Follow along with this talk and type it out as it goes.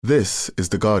This is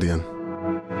The Guardian.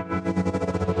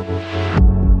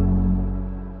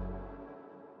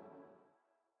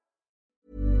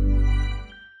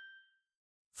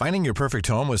 Finding your perfect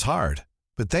home was hard,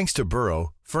 but thanks to Burrow,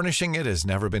 furnishing it has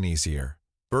never been easier.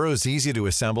 Burrow's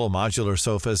easy-to-assemble modular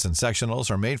sofas and sectionals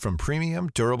are made from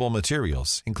premium, durable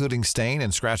materials, including stain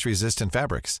and scratch-resistant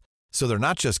fabrics. So they're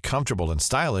not just comfortable and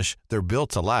stylish, they're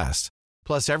built to last.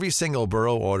 Plus, every single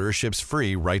Burrow order ships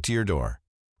free right to your door.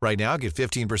 Right now, get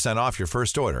 15% off your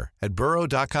first order at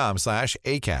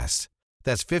burrow.com/ACAST.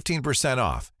 That's 15%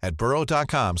 off at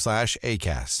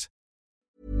burrow.com/ACAST.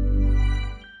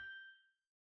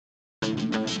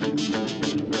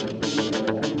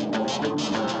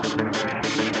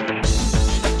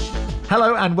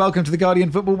 Hello and welcome to the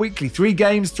Guardian Football Weekly. 3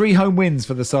 games, 3 home wins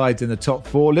for the sides in the top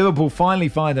 4. Liverpool finally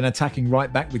find an attacking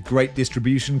right back with great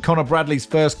distribution. Conor Bradley's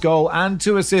first goal and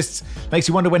 2 assists makes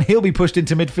you wonder when he'll be pushed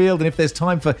into midfield and if there's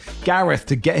time for Gareth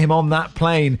to get him on that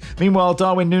plane. Meanwhile,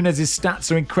 Darwin Núñez' stats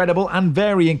are incredible and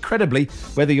vary incredibly,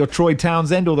 whether you're Troy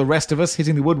Townsend or the rest of us,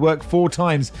 hitting the woodwork 4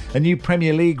 times, a new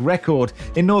Premier League record.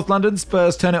 In North London,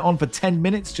 Spurs turn it on for 10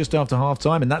 minutes just after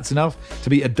half-time, and that's enough to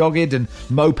beat a dogged and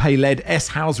Mopé-led S.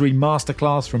 Housery masterclass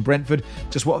from Brentford.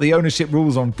 Just what are the ownership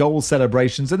rules on goal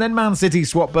celebrations? And then Man City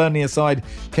swap Burnley aside.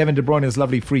 Kevin De Bruyne's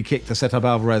lovely free kick to set up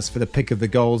Alvarez for the pick of the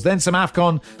goals. Then some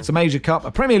Afcon, some Asia Cup,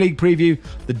 a Premier League preview,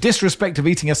 the disrespect of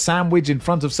eating a sandwich in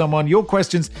front of someone, your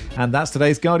questions, and that's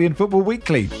today's Guardian Football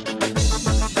Weekly.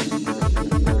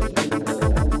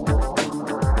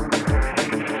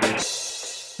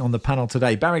 On the panel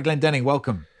today, Barry Glendenning,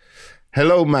 welcome.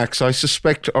 Hello, Max. I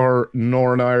suspect our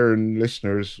Northern Ireland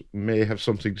listeners may have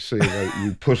something to say about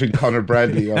you putting Conor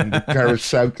Bradley on Gareth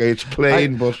Southgate's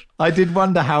plane, but I did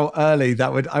wonder how early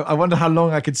that would. I wonder how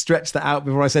long I could stretch that out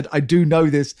before I said, I do know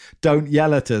this, don't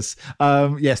yell at us.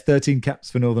 Yes, 13 caps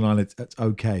for Northern Ireland. It's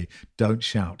okay, don't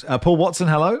shout. Paul Watson,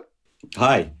 hello.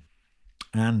 Hi.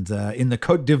 And in the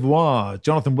Côte d'Ivoire,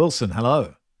 Jonathan Wilson,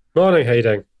 hello. Morning, how you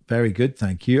doing? Very good,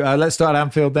 thank you. Let's start at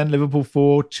Anfield then. Liverpool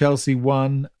 4, Chelsea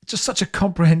 1. Just such a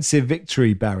comprehensive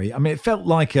victory, Barry. I mean, it felt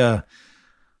like it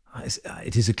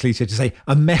is a cliche to say,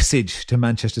 a message to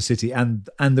Manchester City and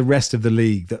the rest of the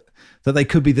league that they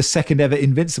could be the second ever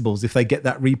Invincibles if they get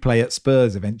that replay at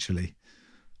Spurs eventually.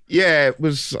 yeah, it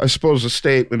was, I suppose, a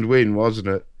statement win, wasn't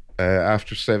it?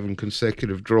 After 7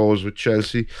 consecutive draws with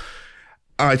Chelsea.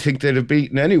 I think they'd have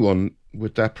beaten anyone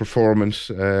with that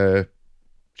performance.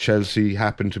 Chelsea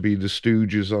happened to be the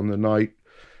Stooges on the night.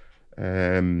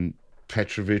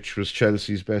 Petrovic was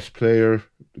Chelsea's best player,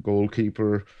 the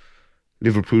goalkeeper.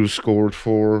 Liverpool scored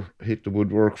 4, hit the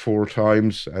woodwork 4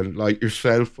 times, and like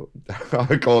yourself,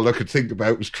 all I could think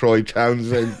about was Troy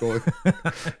Townsend going,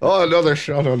 oh, another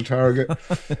shot on target.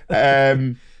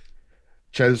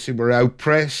 Chelsea were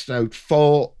outpressed,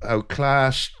 outfought,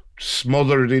 outclassed,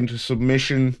 smothered into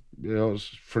submission,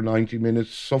 for 90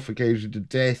 minutes, suffocated to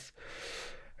death.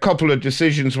 Couple of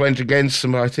decisions went against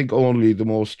them. I think only the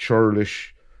most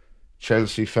churlish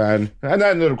Chelsea fan, and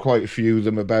then there are quite a few of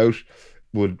them about,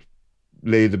 would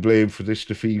lay the blame for this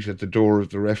defeat at the door of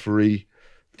the referee.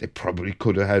 They probably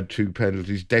could have had 2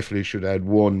 penalties, definitely should have had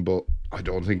 1, but I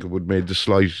don't think it would have made the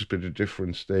slightest bit of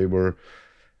difference. They were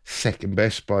second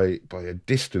best by a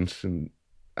distance, and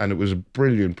it was a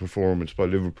brilliant performance by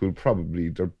Liverpool, probably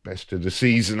their best of the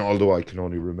season, although I can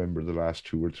only remember the last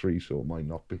 2 or 3, so it might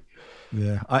not be.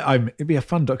 Yeah, it'd be a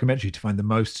fun documentary to find the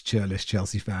most churlish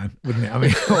Chelsea fan, wouldn't it? I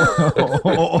mean,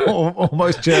 or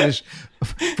most churlish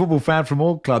football fan from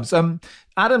all clubs.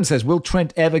 Adam says, will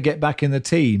Trent ever get back in the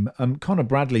team? Conor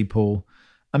Bradley, Paul,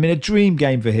 I mean, a dream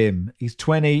game for him. He's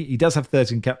 20. He does have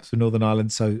 13 caps for Northern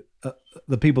Ireland. So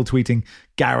the people tweeting,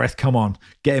 Gareth, come on,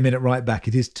 get him in at right back.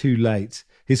 It is too late.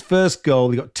 His first goal,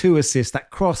 he got 2 assists. That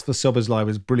cross for Szoboszlai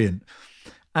was brilliant.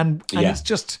 And it's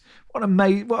just... What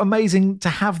amazing to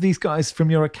have these guys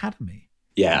from your academy.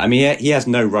 Yeah, I mean, he has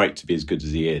no right to be as good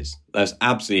as he is. That's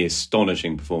absolutely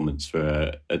astonishing performance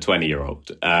for a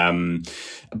 20-year-old.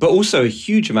 But also a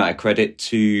huge amount of credit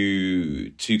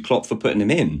to Klopp for putting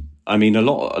him in. I mean, a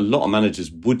lot of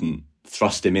managers wouldn't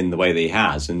thrust him in the way that he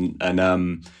has. And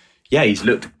he's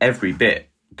looked every bit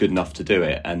good enough to do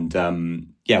it. And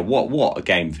what a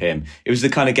game for him. It was the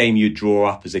kind of game you'd draw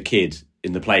up as a kid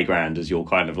in the playground as your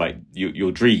kind of like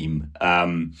your dream.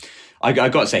 I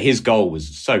got to say, his goal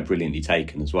was so brilliantly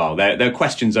taken as well. There are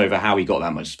questions over how he got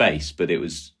that much space, but it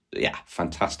was,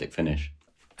 fantastic finish.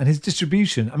 And his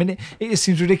distribution, I mean, it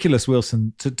seems ridiculous,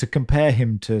 Wilson, to compare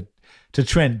him to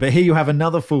Trent. But here you have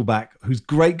another fullback who's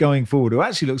great going forward, who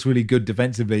actually looks really good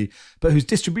defensively, but whose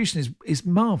distribution is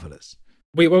marvellous.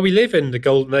 We live in the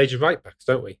golden age of right backs,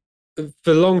 don't we?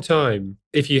 for a long time,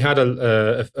 if you had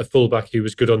a fullback who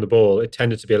was good on the ball, it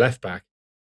tended to be a left back.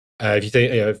 If you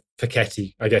think,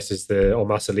 Facchetti, I guess, or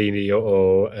Marcelini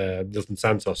or Nilton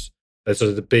Santos, they're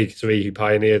sort of the big three who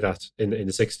pioneered that in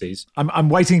the 60s. I'm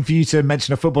waiting for you to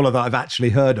mention a footballer that I've actually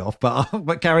heard of,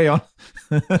 but carry on.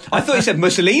 I thought you said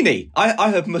Mussolini. I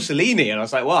heard Mussolini, and I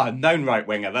was like, well, a known right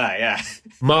winger there, yeah.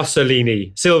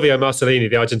 Silvio Marcelini,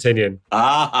 the Argentinian.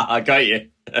 I got you.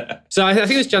 So I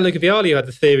think it was Gianluca Vialli who had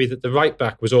the theory that the right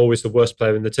back was always the worst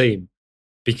player in the team,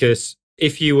 because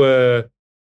if you were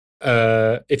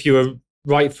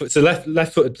right foot, so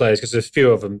left-footed players, because there's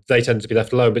fewer of them, they tend to be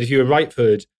left alone. But if you were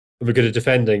right-footed and were good at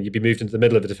defending, you'd be moved into the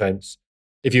middle of the defence.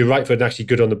 If you were right-footed and actually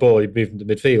good on the ball, you'd move into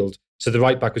midfield. So the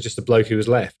right back was just a bloke who was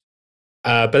left.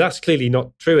 But that's clearly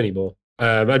not true anymore.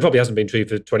 And probably hasn't been true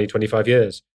for 20, 25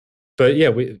 years. But yeah,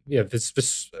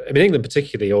 England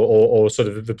particularly, or sort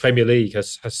of the Premier League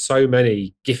has so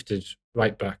many gifted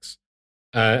right backs.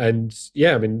 I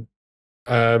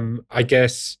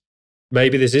guess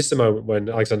maybe this is the moment when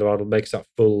Alexander-Arnold makes that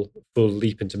full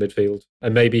leap into midfield.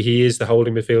 And maybe he is the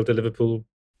holding midfielder Liverpool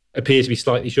appear to be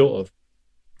slightly short of.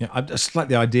 Yeah, I just like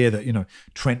the idea that,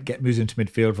 Trent moves into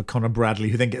midfield for Conor Bradley,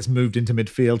 who then gets moved into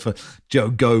midfield for Joe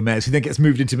Gomez, who then gets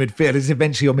moved into midfield. As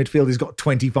eventually your midfield has got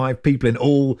 25 people in,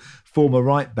 all former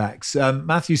right backs.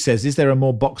 Matthew says, is there a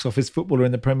more box office footballer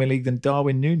in the Premier League than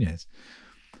Darwin Núñez?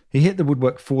 He hit the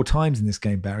woodwork 4 times in this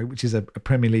game, Barry, which is a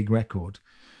Premier League record.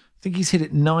 I think he's hit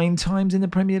it 9 times in the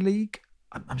Premier League.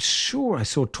 I'm sure I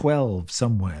saw 12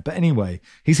 somewhere. But anyway,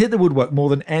 he's hit the woodwork more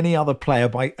than any other player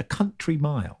by a country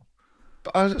mile.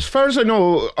 As far as I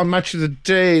know, on Match of the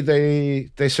Day,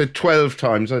 they said 12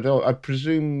 times. I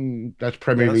presume that's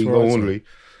Premier League only.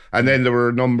 And then there were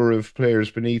a number of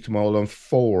players beneath them all on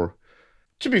 4.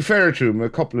 To be fair to him, a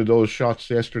couple of those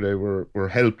shots yesterday were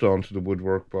helped onto the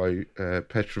woodwork by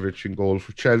Petrovic in goal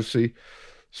for Chelsea.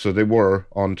 So they were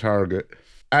on target.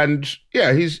 And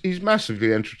yeah, he's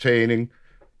massively entertaining.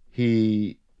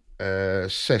 He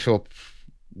set up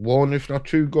 1, if not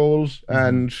 2 goals. Mm-hmm.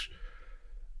 And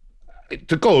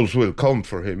the goals will come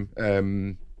for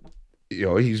him.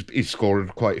 He's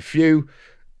scored quite a few.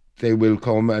 They will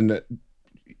come, and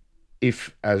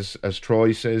if, as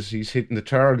Troy says, he's hitting the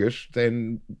target,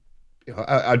 then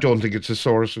I don't think it's a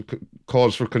source of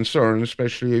cause for concern,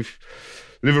 especially if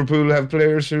Liverpool have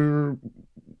players who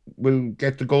will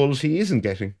get the goals he isn't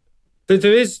getting.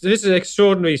 There is an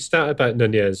extraordinary stat about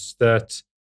Núñez that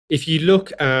if you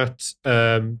look at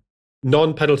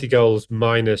non-penalty goals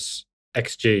minus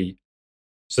XG,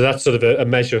 so that's sort of a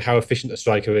measure of how efficient a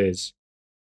striker is.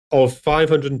 Of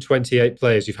 528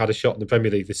 players who've had a shot in the Premier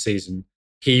League this season,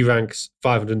 he ranks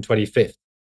 525th.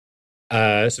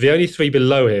 So the only 3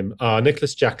 below him are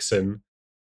Nicholas Jackson,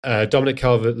 Dominic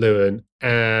Calvert-Lewin,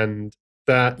 and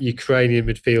that Ukrainian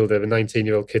midfielder, the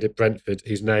 19-year-old kid at Brentford,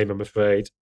 whose name I'm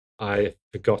afraid I've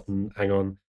forgotten. Hang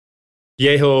on.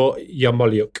 Yehor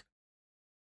Yarmolyuk,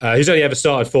 who's only ever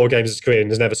started 4 games in his career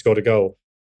and has never scored a goal.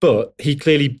 But he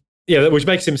clearly... Yeah, which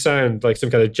makes him sound like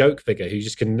some kind of joke figure who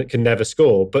just can never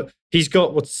score. But he's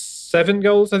got, 7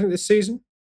 goals, I think, this season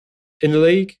in the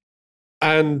league.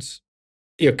 And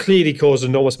clearly caused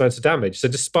enormous amounts of damage. So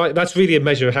that's really a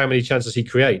measure of how many chances he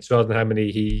creates rather than how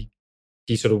many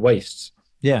he sort of wastes.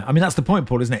 Yeah, I mean, that's the point,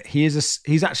 Paul, isn't it?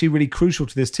 He's actually really crucial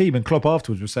to this team. And Klopp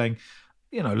afterwards was saying,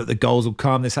 look, the goals will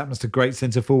come. This happens to great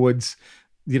centre forwards.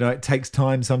 It takes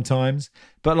time sometimes.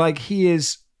 But he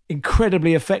is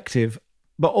incredibly effective,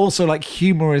 but also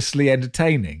humorously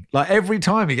entertaining. Every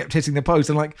time he kept hitting the post,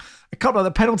 and a couple of the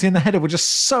penalty and the header were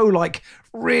just so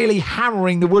really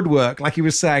hammering the woodwork. He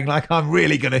was saying, I'm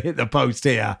really going to hit the post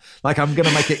here. I'm going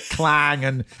to make it clang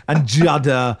and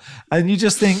judder. And you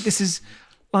just think, this is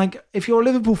if you're a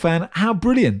Liverpool fan, how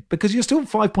brilliant, because you're still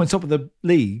 5 points up of the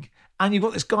league and you've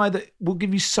got this guy that will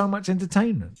give you so much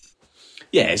entertainment.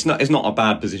 Yeah, it's not a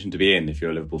bad position to be in if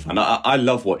you're a Liverpool fan. I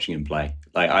love watching him play.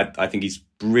 I think he's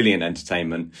brilliant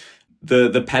entertainment.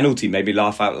 The penalty made me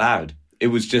laugh out loud. It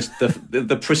was just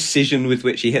the precision with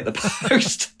which he hit the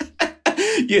post.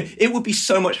 It would be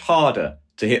so much harder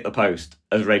to hit the post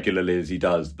as regularly as he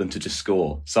does than to just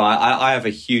score. So I have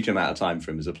a huge amount of time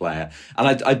for him as a player.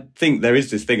 And I think there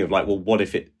is this thing of what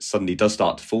if it suddenly does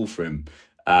start to fall for him?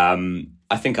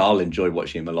 I think I'll enjoy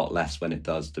watching him a lot less when it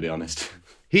does, to be honest.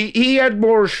 He had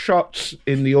more shots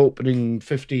in the opening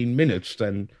 15 minutes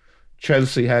than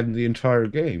Chelsea had in the entire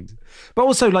game. But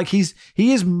also, he's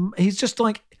just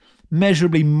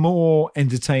measurably more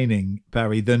entertaining,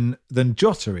 Barry, than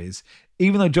Jota is.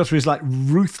 Even though Jota is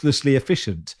ruthlessly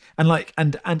efficient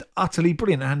and utterly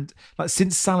brilliant, and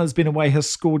since Salah's been away, has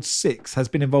scored 6, has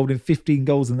been involved in 15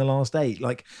 goals in the last 8.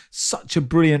 Such a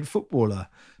brilliant footballer.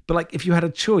 But like, if you had a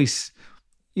choice,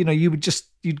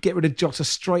 you'd get rid of Jota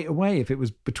straight away if it was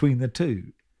between the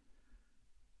two.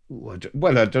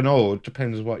 Well, I don't know. It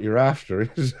depends what you're after.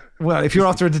 Well, if you're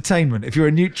after entertainment, if you're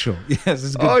a neutral, yes,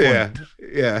 it's a good point.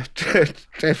 Yeah,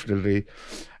 definitely.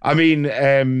 I mean,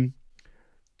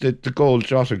 the goal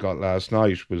Jota got last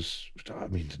night was,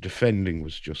 the defending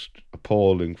was just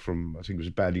appalling from, I think it was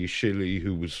Badiashile,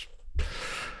 who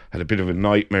had a bit of a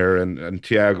nightmare, and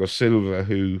Thiago Silva,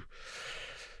 who,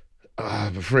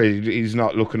 I'm afraid he's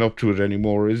not looking up to it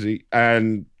anymore, is he?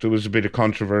 And there was a bit of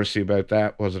controversy about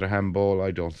that. Was it a handball?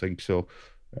 I don't think so.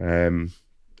 And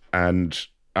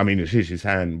it hit his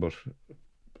hand, but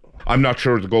I'm not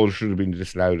sure the goal should have been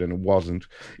disallowed, and it wasn't.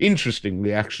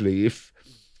 Interestingly, actually,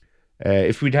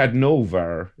 if we'd had no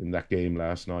VAR in that game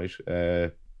last night,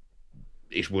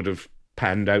 it would have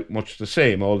panned out much the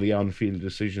same. All the on-field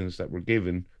decisions that were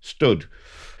given stood.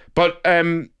 But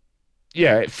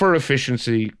for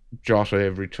efficiency, Jota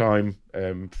every time,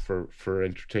 for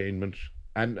entertainment,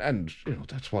 and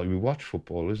that's why we watch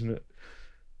football, isn't it?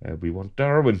 We want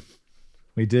Darwin.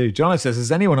 We do. John says,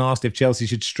 has anyone asked if Chelsea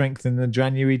should strengthen the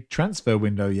January transfer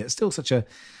window yet? Still such a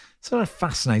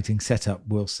fascinating setup,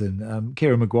 Wilson.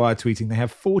 Kieran Maguire tweeting, they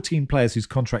have 14 players whose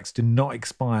contracts do not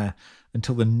expire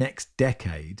until the next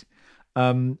decade.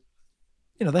 They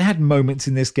had moments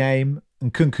in this game,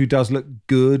 and Kunku does look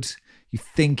good. You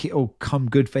think it'll come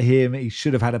good for him. He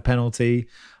should have had a penalty.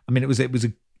 I mean, it was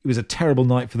a terrible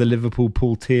night for the Liverpool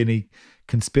Paul Tierney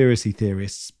conspiracy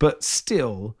theorists, but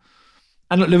still.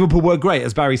 And look, Liverpool were great,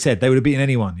 as Barry said. They would have beaten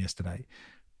anyone yesterday.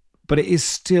 But it's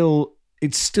still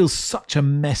such a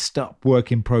messed up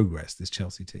work in progress, this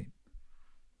Chelsea team.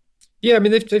 Yeah, I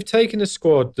mean, they've taken a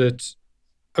squad that,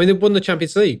 they won the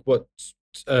Champions League,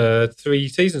 3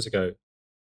 seasons ago.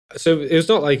 So it was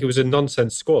not like it was a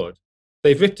nonsense squad.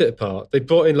 They've ripped it apart. They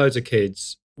brought in loads of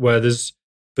kids where there's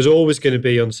always going to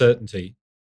be uncertainty.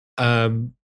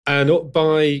 And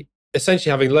by essentially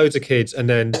having loads of kids and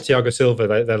then Thiago Silva,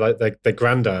 they're like their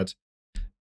granddad,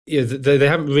 they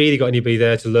haven't really got anybody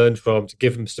there to learn from, to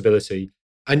give them stability.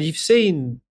 And you've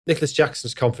seen Nicholas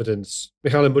Jackson's confidence,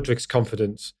 Mikhailo Mudrik's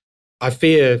confidence. I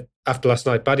fear after last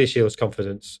night, Badiashile's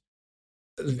confidence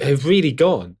have really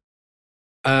gone.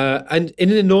 And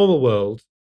in a normal world,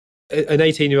 an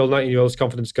 18-year-old, 19-year-old's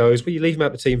confidence goes, well, you leave him out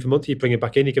of the team for a month, you bring him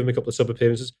back in, you give him a couple of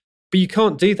sub-appearances. But you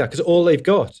can't do that because all they've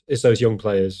got is those young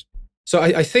players. So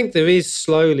I think there is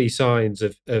slowly signs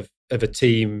of a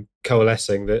team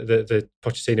coalescing, that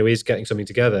Pochettino is getting something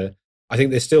together. I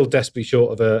think they're still desperately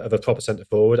short of a proper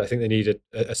centre-forward. I think they need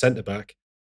a centre-back.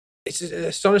 It's an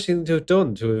astonishing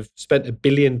thing to have spent £1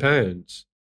 billion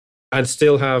and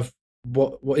still have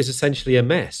what is essentially a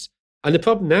mess. And the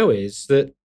problem now is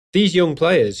that these young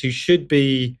players who should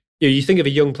be, you think of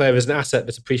a young player as an asset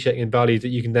that's appreciating in value that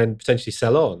you can then potentially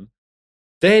sell on,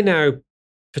 they're now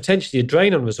potentially a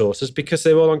drain on resources because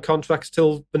they're all on contracts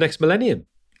till the next millennium.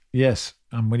 Yes,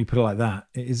 and when you put it like that,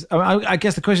 it is. I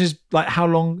guess the question is, like, how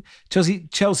long?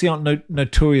 Chelsea aren't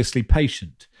notoriously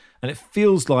patient, and it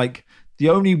feels like the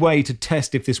only way to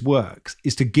test if this works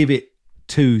is to give it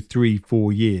 2, 3,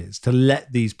 4 years to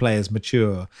let these players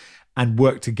mature and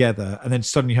work together, and then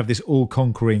suddenly you have this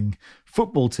all-conquering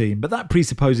football team. But that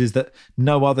presupposes that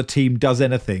no other team does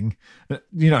anything,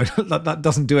 that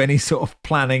doesn't do any sort of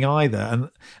planning either,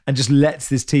 and just lets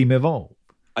this team evolve.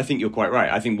 I think you're quite right.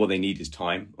 I think what they need is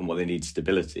time and what they need is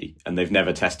stability. And they've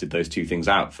never tested those two things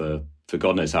out for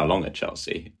God knows how long at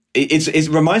Chelsea. It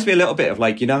reminds me a little bit of,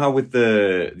 like, how with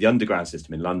the underground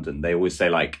system in London, they always say,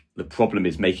 like, the problem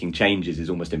is making changes is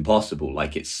almost impossible.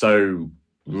 Like, it's so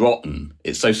rotten.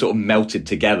 It's so sort of melted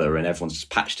together and everyone's just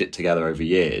patched it together over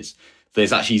years that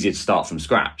it's actually easier to start from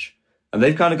scratch. And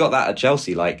they've kind of got that at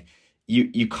Chelsea. Like,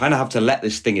 you kind of have to let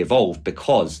this thing evolve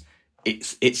because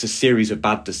it's a series of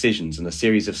bad decisions and a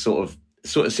series of sort of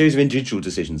series of individual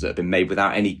decisions that have been made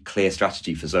without any clear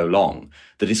strategy for so long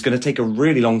that it's going to take a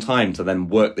really long time to then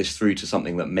work this through to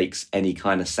something that makes any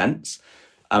kind of sense.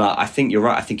 And I think you're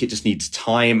right. I think it just needs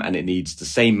time, and it needs the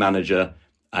same manager,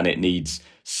 and it needs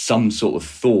some sort of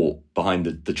thought behind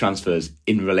the transfers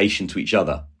in relation to each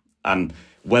other. And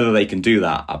whether they can do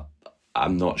that,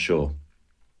 I'm not sure.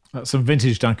 Some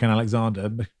vintage Duncan Alexander.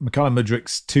 Mikhailo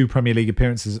Mudrik's 2 Premier League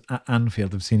appearances at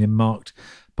Anfield have seen him marked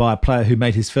by a player who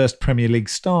made his first Premier League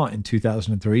start in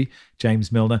 2003,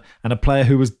 James Milner, and a player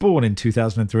who was born in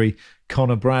 2003,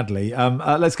 Conor Bradley.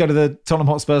 Let's go to the Tottenham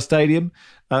Hotspur Stadium.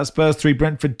 Spurs 3,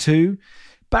 Brentford 2.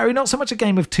 Barry, not so much a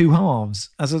game of two halves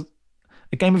as a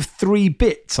game of 3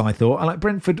 bits, I thought. I like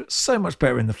Brentford so much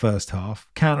better in the first half,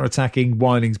 counter-attacking,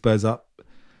 winding Spurs up.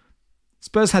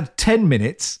 Spurs had 10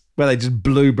 minutes where they just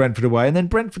blew Brentford away, and then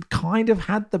Brentford kind of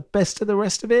had the best of the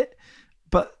rest of it,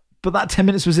 but that 10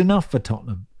 minutes was enough for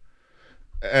Tottenham.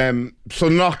 So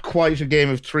not quite a game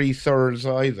of 3/3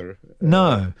 either.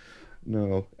 No.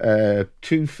 No.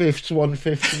 2/5,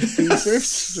 1/5, and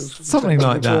 2/5. Something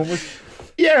like that.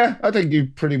 Yeah, I think you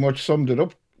pretty much summed it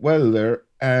up well there.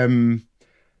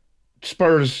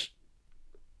 Spurs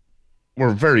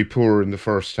were very poor in the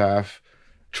first half,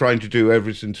 trying to do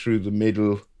everything through the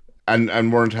middle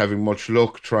and weren't having much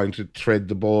luck trying to thread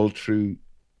the ball through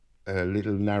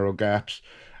little narrow gaps.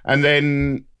 And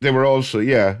then they were also,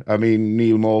 Neil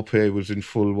Maupay was in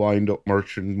full wind-up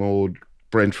merchant mode.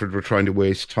 Brentford were trying to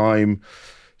waste time.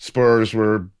 Spurs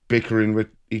were bickering with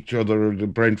each other, the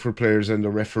Brentford players and the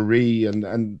referee,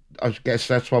 and I guess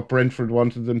that's what Brentford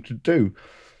wanted them to do.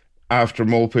 After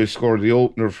Maupay scored the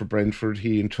opener for Brentford,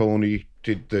 he and Tony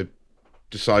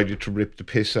decided to rip the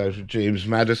piss out of James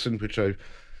Maddison, which I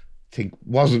think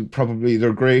wasn't probably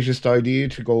their greatest idea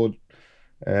to go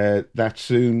that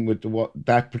soon with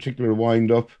that particular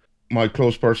wind-up. My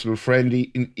close personal friend,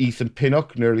 Ethan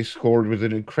Pinnock, nearly scored with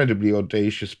an incredibly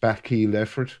audacious backheel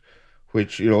effort,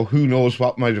 which, who knows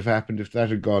what might have happened if that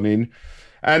had gone in.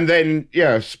 And then,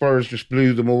 Spurs just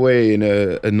blew them away in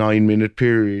a 9-minute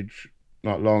period,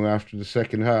 not long after the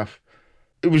second half.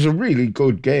 It was a really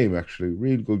good game, actually,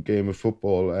 really good game of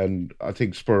football, and I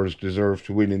think Spurs deserved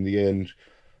to win in the end,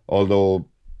 although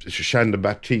Shandon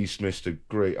Baptiste missed a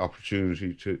great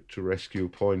opportunity to rescue a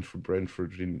point for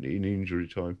Brentford in injury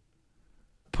time.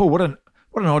 Paul, what an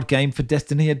odd game for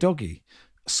Destiny Udogie.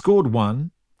 Scored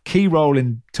 1, key role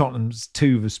in Tottenham's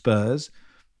 2 for Spurs,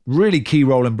 really key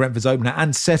role in Brentford's opener,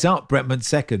 and set up Brentford's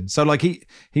second. So he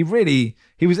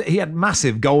had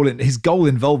massive his goal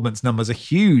involvements numbers are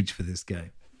huge for this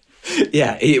game.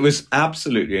 Yeah, it was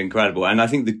absolutely incredible, and I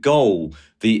think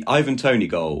the Ivan Toney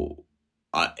goal,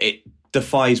 it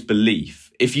defies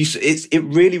belief. It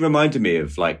really reminded me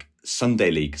of like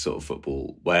Sunday League sort of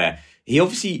football, where he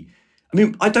obviously,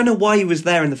 I don't know why he was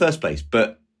there in the first place,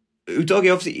 but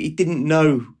Udogie obviously he didn't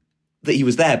know that he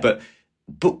was there, but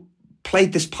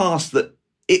played this pass that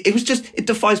it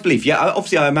defies belief. Yeah,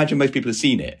 obviously I imagine most people have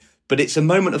seen it, but it's a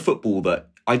moment of football that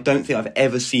I don't think I've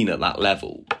ever seen at that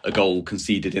level, a goal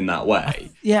conceded in that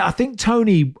way. I think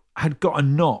Toney had got a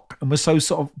knock and was so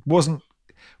was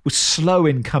slow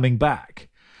in coming back.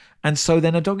 And so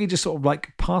then Udogie just sort of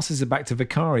like passes it back to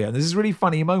Vicario. And there's this really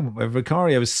funny moment where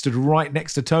Vicario is stood right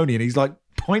next to Toney and he's like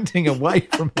pointing away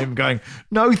from him going,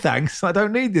 no thanks, I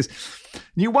don't need this.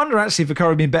 And you wonder actually if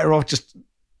Vicario had been better off just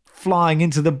flying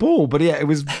into the ball. But yeah, it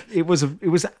was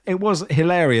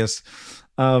hilarious.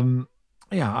 I don't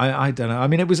know. I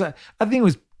think it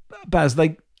was Baz.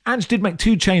 Ange did make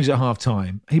 2 changes at half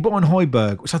time. He brought on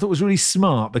Højbjerg, which I thought was really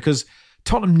smart because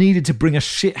Tottenham needed to bring a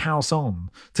shit house on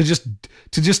to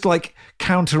just like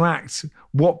counteract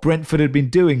what Brentford had been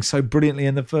doing so brilliantly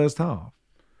in the first half.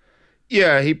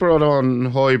 Yeah, he brought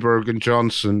on Højbjerg and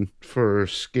Johnson for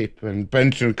skip, and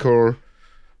Bentancur,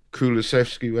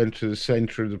 Kulusevski went to the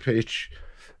centre of the pitch,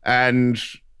 and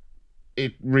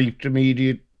it reaped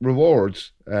immediate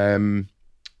rewards.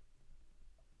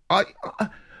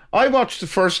 I watched the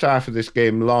first half of this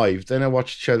game live, then I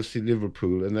watched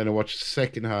Chelsea-Liverpool, and then I watched the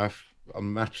second half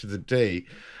on Match of the Day.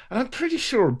 And I'm pretty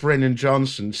sure Brennan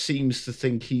Johnson seems to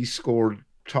think he scored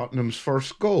Tottenham's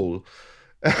first goal.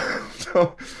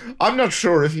 So I'm not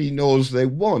sure if he knows they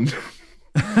won.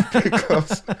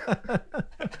 Because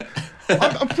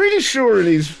I'm pretty sure in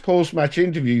his post-match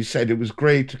interview he said it was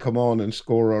great to come on and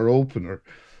score our opener.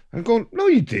 I'm going, no,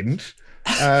 you didn't.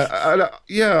 I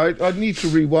need to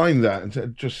rewind that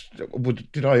and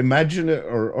did I imagine it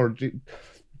or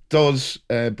does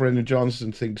Brendan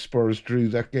Johnson think Spurs drew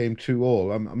that game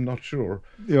 2-2? I'm not sure.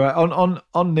 You're right.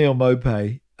 On Neil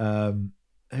Maupay,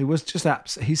 who was just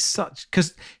he's such,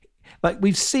 because like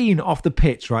we've seen off the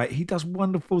pitch, right? He does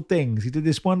wonderful things. He did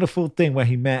this wonderful thing where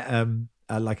he met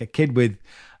like a kid with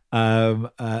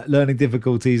learning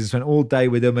difficulties and spent all day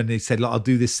with him, and he said, look, I'll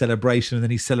do this celebration, and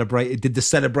then he did the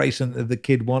celebration that the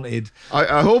kid wanted.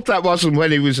 I hope that wasn't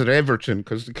when he was at Everton,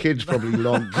 because the kid's probably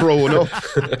long grown up.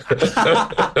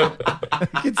 The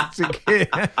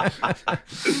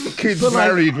kid's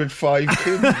married with 5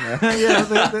 kids now.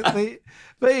 Yeah,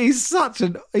 but he's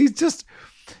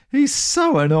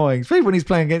so annoying, especially when he's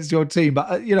playing against your team.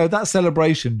 But that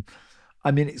celebration,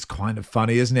 I mean, it's kind of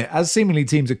funny, isn't it? As seemingly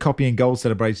teams are copying goal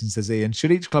celebrations, says Ian,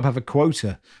 should each club have a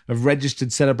quota of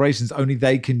registered celebrations only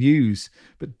they can use?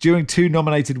 But during 2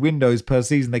 nominated windows per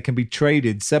season, they can be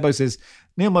traded. Sebo says,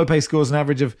 Neil Maupay scores an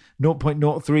average of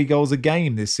 0.03 goals a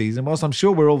game this season. Whilst I'm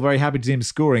sure we're all very happy to see him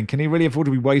scoring, can he really afford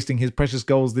to be wasting his precious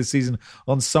goals this season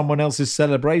on someone else's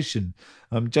celebration?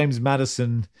 James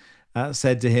Maddison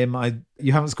said to him,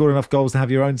 you haven't scored enough goals to have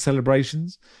your own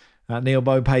celebrations. Neil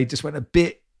Maupay just went a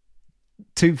bit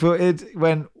two-footed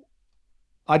when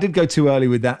I did go too early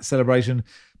with that celebration,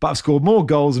 but I've scored more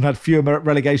goals and had fewer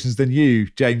relegations than you,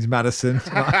 James Maddison.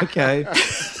 Okay.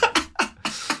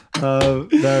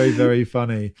 Very, very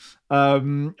funny.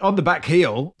 On the back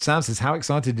heel, Sam says, how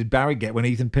excited did Barry get when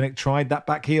Ethan Pinnock tried that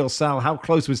back heel? Sal, how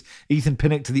close was Ethan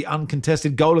Pinnock to the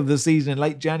uncontested goal of the season in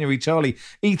late January? Charlie,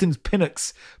 Ethan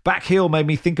Pinnock's back heel made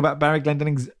me think about Barry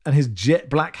Glendinning and his jet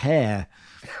black hair.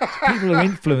 People are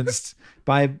influenced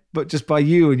by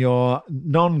you and your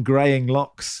non-greying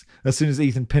locks as soon as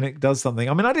Ethan Pinnock does something.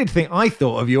 I mean, I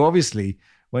thought of you, obviously,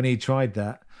 when he tried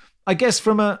that. I guess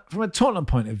from a Tottenham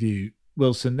point of view,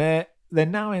 Wilson, they're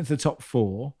now into the top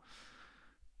 4.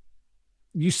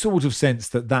 You sort of sense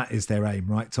that is their aim,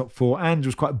 right? Top 4. Ange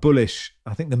was quite bullish.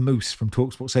 I think the Moose from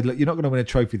TalkSport said, look, you're not going to win a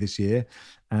trophy this year.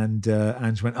 And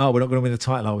Ange went, we're not going to win the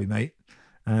title, are we, mate?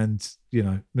 And,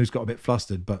 Moose got a bit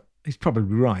flustered, but he's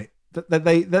probably right.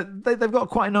 They've got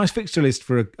quite a nice fixture list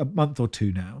for a month or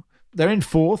 2 now. They're in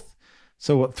 4th.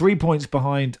 So 3 points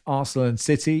behind Arsenal and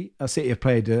City. City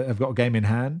have got a game in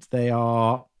hand. They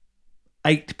are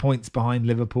 8 points behind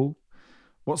Liverpool.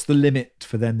 What's the limit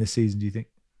for them this season, do you think?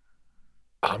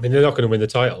 I mean, they're not going to win the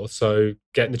title, so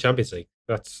get in the Champions League.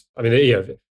 At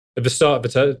the start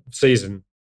of the season,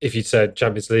 if you'd said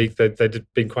Champions League, they'd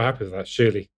have been quite happy with that,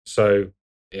 surely. So,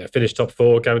 finish top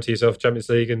 4, guarantee yourself Champions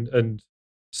League and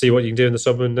see what you can do in the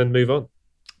summer and then move on.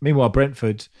 Meanwhile,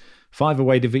 Brentford, 5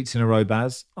 away defeats in a row,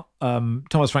 Baz.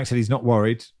 Thomas Frank said he's not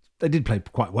worried. They did play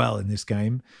quite well in this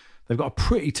game. They've got a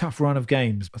pretty tough run of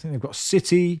games. I think they've got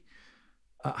City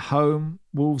at home,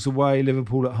 Wolves away,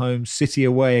 Liverpool at home, City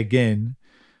away again.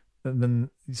 And then,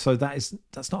 so that's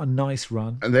not a nice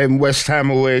run. And then West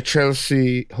Ham away,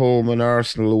 Chelsea home, and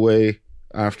Arsenal away.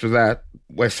 After that,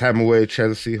 West Ham away,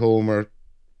 Chelsea home are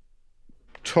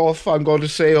tough. I'm going to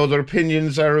say other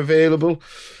opinions are available.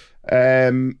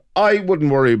 I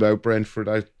wouldn't worry about Brentford.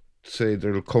 I'd say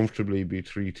there'll comfortably be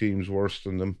 3 teams worse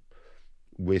than them,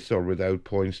 with or without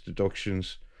points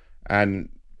deductions. And,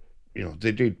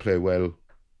 they did play well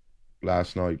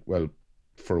last night. Well,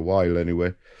 for a while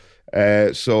anyway.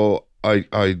 So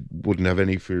I wouldn't have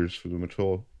any fears for them at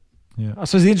all. Yeah. I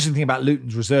suppose the interesting thing about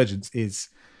Luton's resurgence is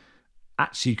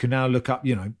actually you can now look up,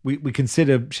 we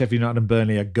consider Sheffield United and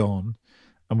Burnley are gone,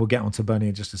 and we'll get onto Burnley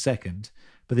in just a second.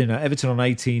 But Everton on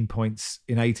 18 points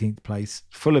in 18th place,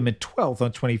 Fulham in 12th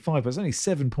on 25, but it's only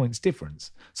 7 points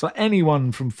difference. So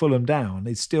anyone from Fulham down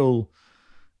is still,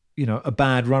 a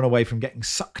bad run away from getting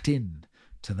sucked in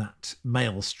to that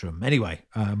maelstrom. Anyway,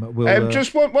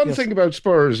 just one thing about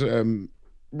Spurs.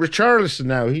 Richarlison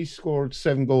now, he scored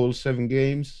 7 goals, 7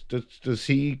 games. Does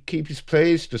he keep his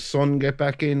place? Does Son get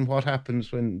back in? What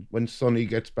happens when Sonny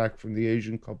gets back from the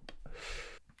Asian Cup?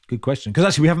 Good question. Because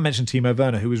actually we haven't mentioned Timo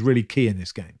Werner, who was really key in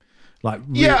this game. I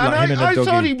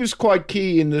thought he was quite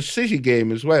key in the City game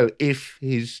as well, if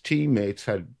his teammates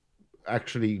had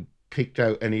actually picked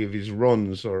out any of his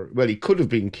runs, he could have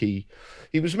been key.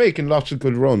 He was making lots of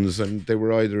good runs and they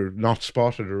were either not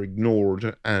spotted or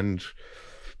ignored, and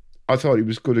I thought he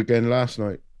was good again last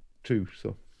night too.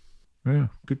 So, yeah,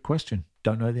 good question.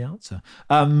 Don't know the answer.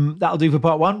 That'll do for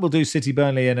part 1. We'll do City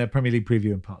Burnley and a Premier League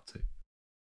preview in part 2.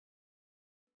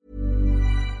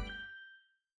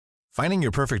 Finding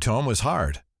your perfect home was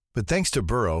hard, but thanks to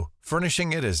Burrow,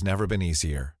 furnishing it has never been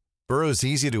easier. Burrow's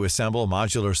easy-to-assemble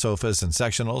modular sofas and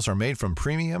sectionals are made from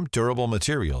premium, durable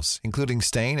materials, including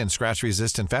stain and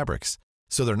scratch-resistant fabrics.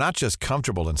 So they're not just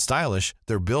comfortable and stylish,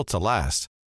 they're built to last.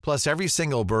 Plus, every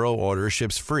single Burrow order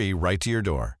ships free right to your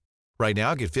door. Right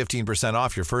now, get 15%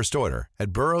 off your first order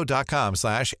at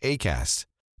burrow.com/ACAST.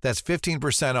 That's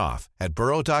 15% off at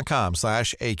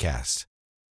burrow.com/ACAST.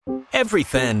 Every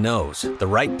fan knows the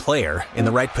right player in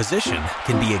the right position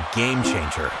can be a game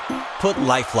changer. Put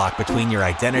LifeLock between your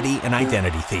identity and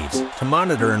identity thieves to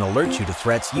monitor and alert you to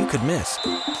threats you could miss.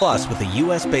 Plus, with a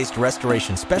U.S.-based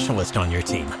restoration specialist on your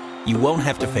team, you won't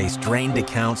have to face drained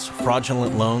accounts,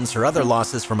 fraudulent loans, or other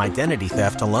losses from identity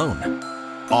theft alone.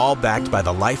 All backed by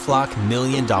the LifeLock $1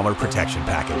 Million Protection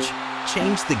Package.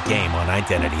 Change the game on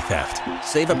identity theft.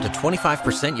 Save up to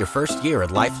 25% your first year at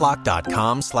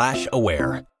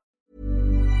LifeLock.com/aware.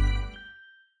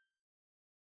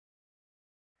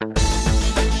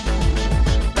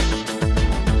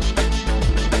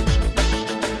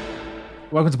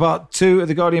 Welcome to part 2 of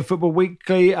the Guardian Football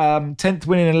Weekly. 10th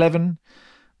win in 11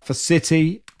 for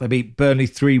City. They beat Burnley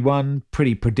 3-1.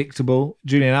 Pretty predictable.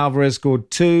 Julian Alvarez scored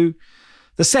 2.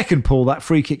 The second, Paul, that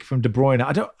free kick from De Bruyne.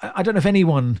 I don't know if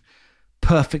anyone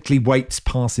perfectly weights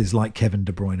passes like Kevin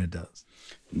De Bruyne does.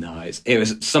 No, it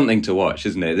was something to watch,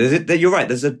 isn't it? You're right.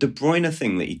 There's a De Bruyne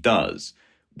thing that he does,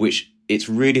 which it's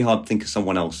really hard to think of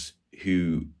someone else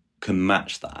who can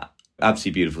match that.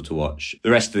 Absolutely beautiful to watch.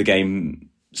 The rest of the game,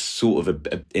 sort of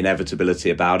a inevitability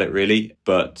about it, really.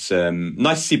 But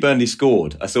nice to see Burnley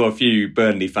scored. I saw a few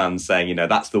Burnley fans saying,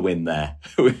 that's the win there.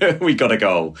 We got a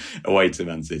goal away to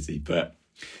Man City. But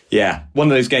yeah, one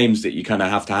of those games that you kind of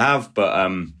have to have. But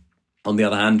on the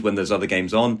other hand, when there's other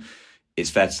games on, it's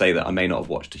fair to say that I may not have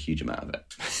watched a huge amount of it.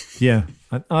 Yeah.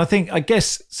 I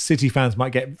guess City fans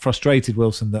might get frustrated,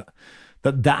 Wilson, that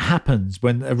happens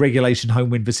when a regulation home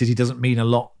win for City doesn't mean a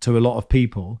lot to a lot of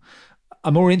people.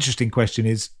 A more interesting question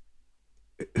is,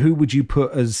 who would you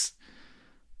put as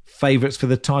favourites for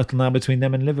the title now between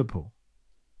them and Liverpool?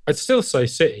 I'd still say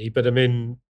City, but I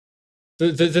mean,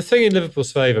 the thing in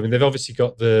Liverpool's favour, I mean, they've obviously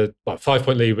got the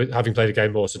 5-point lead with having played a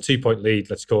game more, so 2-point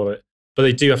lead, let's call it. But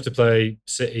they do have to play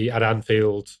City at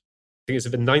Anfield. I think it's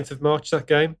the 9th of March, that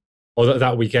game. Or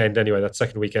that weekend anyway, that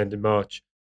second weekend in March.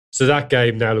 So that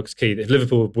game now looks key. If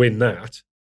Liverpool win that,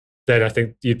 then I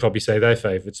think you'd probably say they're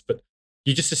favourites. But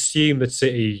you just assume that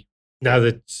City, now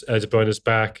that De Bruyne's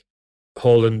back,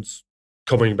 Haaland's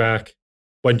coming back,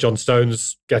 when John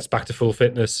Stones gets back to full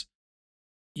fitness,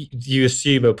 you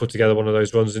assume he'll put together one of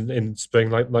those runs in spring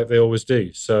like they always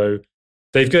do. So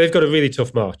they've got a really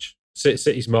tough March.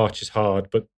 City's March is hard,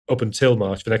 but up until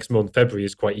March, for next month, February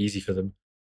is quite easy for them.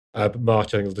 But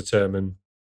March, I think, will determine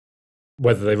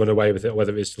whether they run away with it or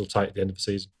whether it is still tight at the end of the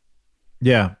season.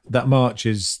 Yeah, that March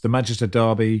is the Manchester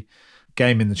derby,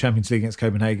 game in the Champions League against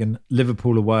Copenhagen,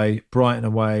 Liverpool away, Brighton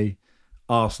away,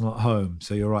 Arsenal at home.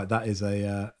 So you're right, that is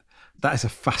a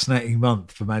fascinating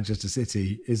month for Manchester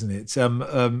City, isn't it?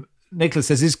 Nicholas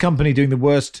says, is company doing the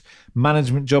worst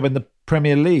management job in the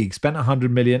Premier League? Spent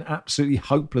 100 million, absolutely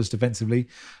hopeless defensively,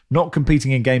 not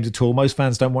competing in games at all. Most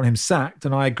fans don't want him sacked,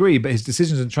 and I agree, but his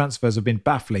decisions and transfers have been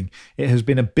baffling. It has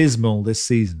been abysmal this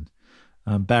season.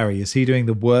 Barry, is he doing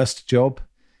the worst job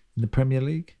in the Premier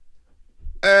League?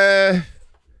 I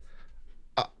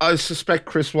suspect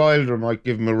Chris Wilder might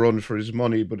give him a run for his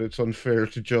money, but it's unfair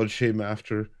to judge him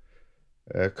after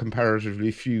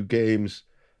comparatively few games.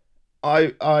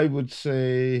 I would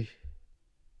say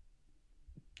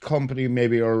company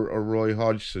maybe or Roy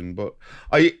Hodgson, but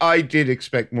I did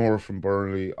expect more from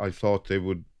Burnley. I thought they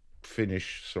would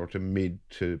finish sort of mid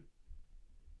to,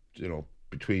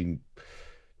 between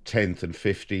 10th and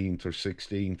 15th or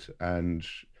 16th, and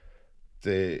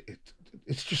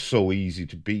it's just so easy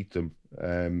to beat them.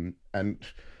 And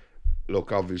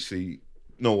look, obviously,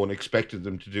 no one expected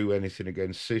them to do anything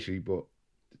against City, but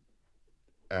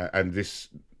and this.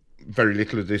 Very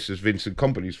little of this is Vincent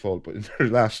Kompany's fault, but in their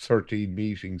last 13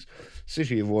 meetings,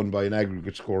 City have won by an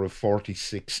aggregate score of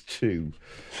 46-2.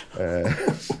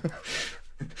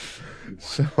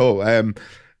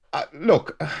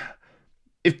 Look,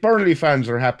 if Burnley fans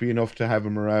are happy enough to have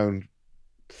him around,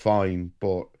 fine,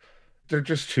 but they're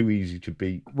just too easy to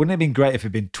beat. Wouldn't it have been great if it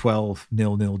had been 12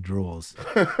 0-0 draws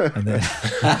and then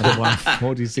won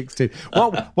 46-2?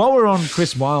 While we're on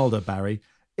Chris Wilder, Barry,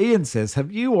 Ian says,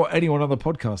 have you or anyone on the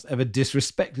podcast ever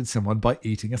disrespected someone by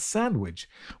eating a sandwich?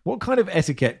 What kind of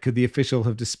etiquette could the official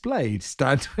have displayed?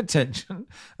 Stand to attention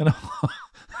and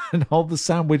hold the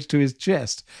sandwich to his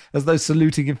chest as though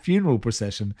saluting a funeral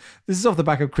procession. This is off the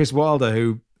back of Chris Wilder,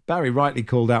 who Barry rightly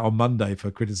called out on Monday for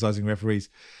criticising referees,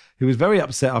 who was very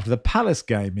upset after the Palace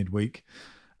game midweek.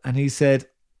 And he said,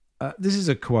 this is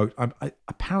a quote.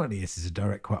 Apparently this is a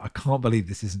direct quote. I can't believe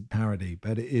this isn't parody,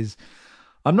 but it is.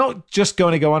 I'm not just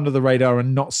going to go under the radar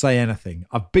and not say anything.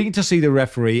 I've been to see the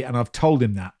referee and I've told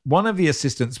him that. One of the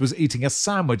assistants was eating a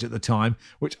sandwich at the time,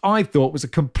 which I thought was a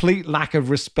complete lack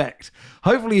of respect.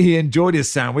 Hopefully he enjoyed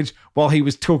his sandwich while he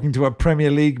was talking to a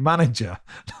Premier League manager.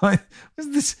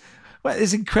 This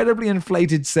incredibly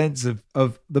inflated sense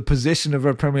of the position of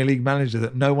a Premier League manager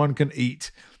that no one can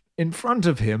eat in front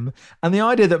of him. And the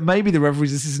idea that maybe the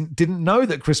referee's assistant didn't know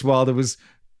that Chris Wilder was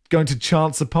going to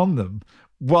chance upon them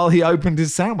while he opened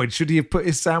his sandwich. Should he have put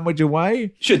his sandwich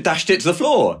away? Should have dashed it to the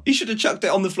floor. He should have chucked it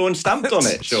on the floor and stamped on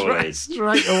it, surely.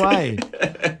 Straight away.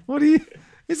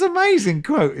 It's an amazing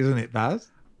quote, isn't it, Baz?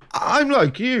 I'm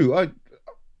like you.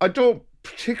 I don't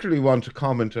particularly want to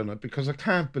comment on it because I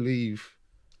can't believe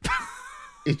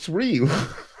it's real.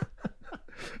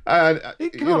 And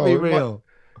it can't be real.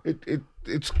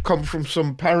 It's come from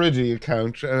some parody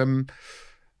account.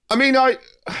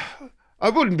 I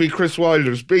wouldn't be Chris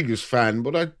Wilder's biggest fan,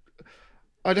 but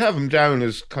I'd have him down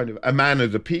as kind of a man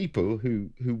of the people who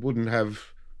wouldn't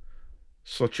have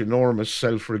such enormous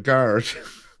self-regard.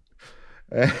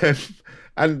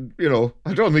 And, you know,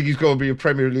 I don't think he's going to be a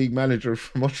Premier League manager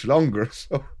for much longer.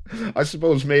 So I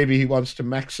suppose maybe he wants to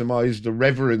maximise the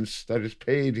reverence that is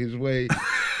paid his way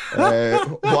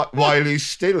while he's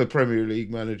still a Premier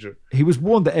League manager. He was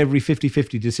warned that every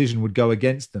 50-50 decision would go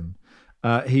against them.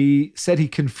 He said he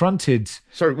confronted...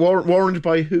 Sorry, warned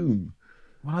by whom?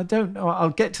 Well, I don't know. I'll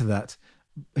get to that.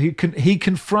 He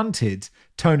confronted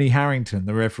Tony Harrington,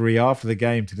 the referee, after the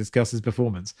game to discuss his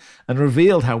performance and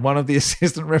revealed how one of the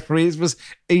assistant referees was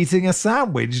eating a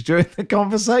sandwich during the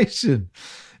conversation.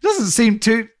 It doesn't seem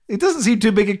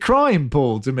too big a crime,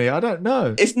 Paul, to me. I don't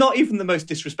know. It's not even the most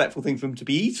disrespectful thing for him to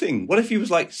be eating. What if he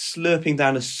was like slurping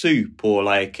down a soup or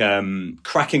like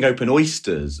cracking open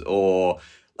oysters, or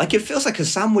like, it feels like a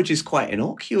sandwich is quite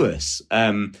innocuous.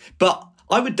 But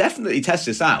I would definitely test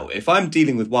this out. If I'm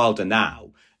dealing with Wilder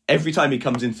now, every time he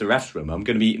comes into the ref's room, I'm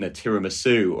going to be eating a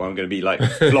tiramisu, or I'm going to be like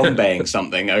flambeing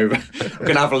something over. I'm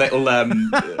going to have a little... a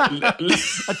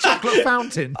chocolate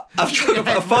fountain.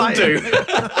 A fondue.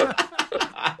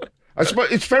 I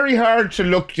suppose it's very hard to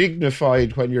look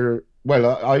dignified when you're...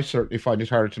 Well, I certainly find it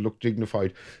hard to look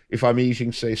dignified if I'm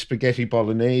eating, say, spaghetti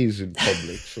bolognese in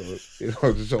public. So, you know,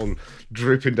 it's all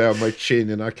dripping down my chin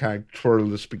and I can't twirl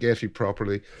the spaghetti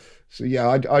properly. So, yeah,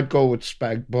 I'd go with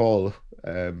spag ball.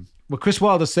 Well, Chris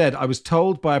Wilder said, I was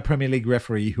told by a Premier League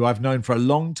referee who I've known for a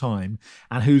long time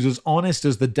and who's as honest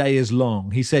as the day is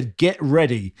long. He said, get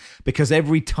ready because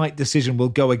every tight decision will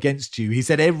go against you. He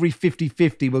said every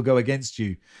 50-50 will go against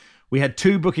you. We had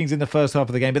 2 bookings in the first half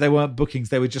of the game, but they weren't bookings.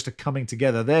 They were just a coming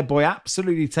together. Their boy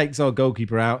absolutely takes our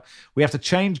goalkeeper out. We have to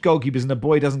change goalkeepers and the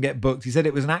boy doesn't get booked. He said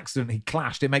it was an accident. He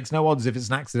clashed. It makes no odds if it's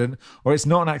an accident or it's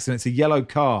not an accident. It's a yellow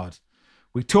card.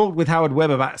 We talked with Howard Webb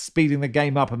about speeding the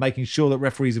game up and making sure that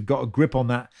referees have got a grip on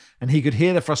that. And he could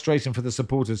hear the frustration for the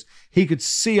supporters. He could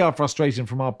see our frustration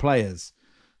from our players.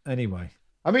 Anyway.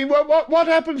 I mean, what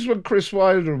happens when Chris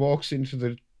Wilder walks into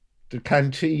the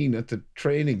canteen at the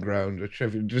training ground at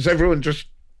Sheffield? Does everyone just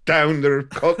down their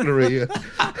cutlery and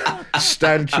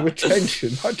stand to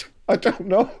attention? I don't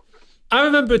know. I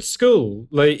remember at school,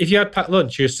 like, if you had packed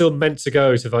lunch, you were still meant to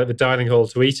go to like the dining hall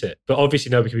to eat it. But obviously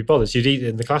nobody could be bothered, so you'd eat it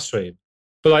in the classroom.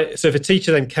 But like, so if a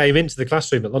teacher then came into the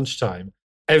classroom at lunchtime,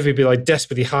 everybody would be like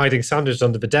desperately hiding sandwiches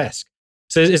under the desk.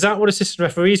 So is that what assistant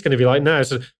referee is going to be like now?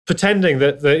 So pretending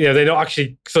that they're not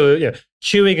actually sort of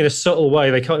chewing in a subtle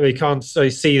way. They can't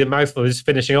see the mouthful is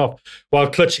finishing off while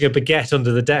clutching a baguette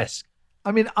under the desk.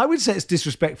 I mean, I would say it's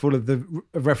disrespectful of the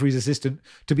referee's assistant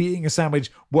to be eating a sandwich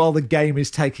while the game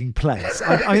is taking place.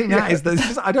 I think that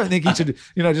is I don't think he should,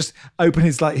 just open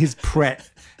his Pret.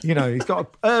 He's got an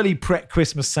early Pret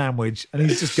Christmas sandwich and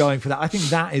he's just going for that. I think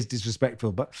that is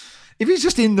disrespectful. But if he's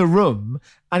just in the room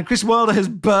and Chris Wilder has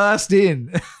burst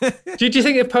in. Do you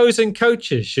think opposing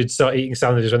coaches should start eating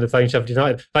sandwiches when they're playing Sheffield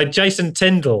United? Like Jason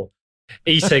Tyndall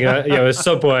eating a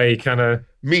Subway kind of...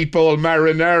 meatball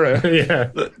marinara. Yeah.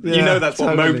 That's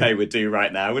totally what Mope would do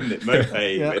right now, wouldn't it? Mope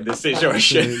in this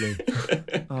situation.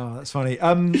 Oh, that's funny.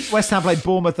 West Ham played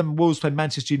Bournemouth and Wolves played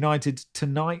Manchester United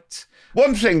tonight.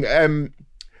 One thing, I'm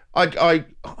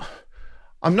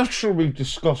not sure we've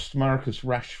discussed Marcus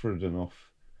Rashford enough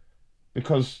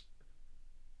because,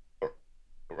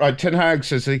 right, Ten Hag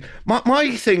says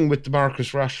my thing with the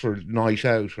Marcus Rashford night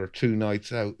out or 2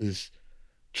 nights out is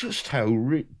just how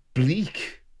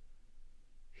bleak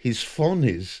his fun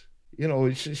is.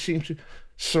 It seems to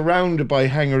surrounded by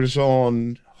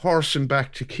hangers-on, horsing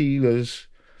back tequilas,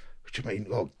 which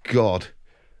oh God,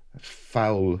 that's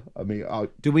foul. I mean,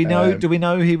 do we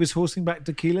know he was horsing back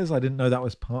tequilas? I didn't know that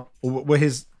was part. Or were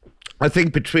his? I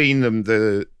think between them,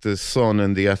 the Sun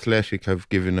and the Athletic have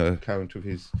given an account of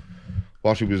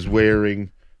what he was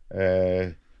wearing,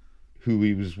 who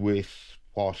he was with,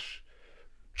 what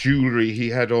jewellery he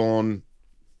had on,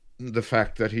 the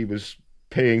fact that he was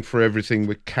paying for everything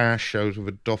with cash out of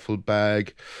a duffel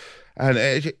bag, and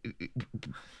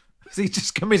he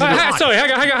just committed. Sorry,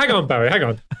 hang on, Barry, hang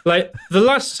on. Like the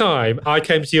last time I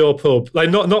came to your pub, like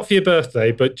not for your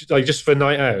birthday, but like just for a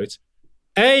night out.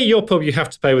 A, your pub you have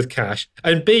to pay with cash,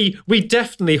 and B, we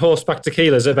definitely horseback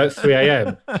tequilas at about 3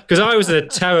 a.m. because I was in a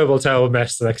terrible, terrible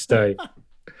mess the next day.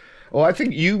 Oh, I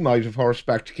think you might have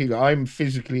horseback tequila. I'm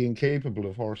physically incapable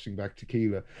of horsing back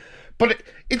tequila, but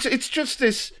it's just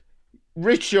this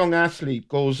rich young athlete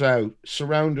goes out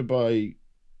surrounded by,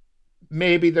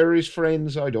 maybe they're his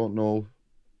friends, I don't know.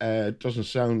 It doesn't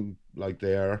sound like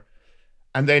they are.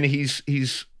 And then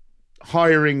he's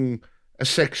hiring a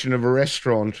section of a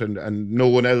restaurant and no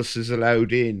one else is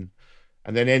allowed in.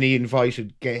 and then any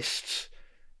invited guests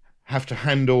have to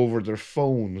hand over their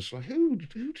phones. Like, who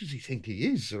does he think he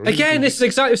is? Or Again, this is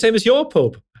exactly the same as your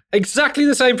pub. Exactly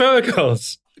the same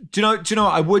protocols. Do you know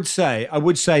what I would say? I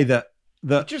would say that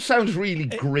it just sounds really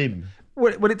grim.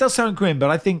 Well, it does sound grim, but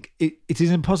I think it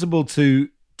is impossible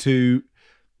to.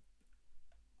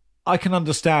 I can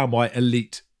understand why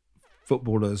elite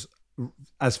footballers,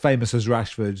 as famous as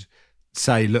Rashford,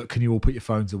 say, "Look, can you all put your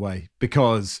phones away?"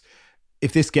 Because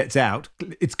if this gets out,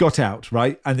 it's got out,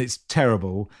 right? And it's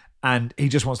terrible. And he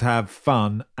just wants to have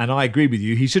fun. And I agree with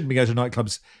you. He shouldn't be going to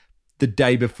nightclubs the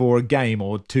day before a game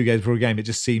or 2 days before a game. It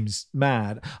just seems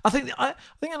mad. I think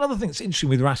another thing that's interesting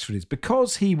with Rashford is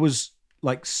because he was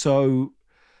like so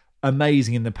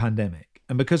amazing in the pandemic,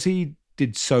 and because he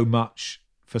did so much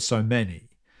for so many,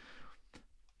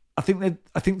 I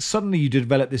think suddenly you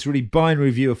develop this really binary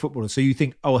view of footballers. So you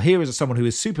think, oh, here is someone who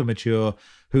is super mature,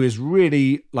 who is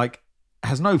really like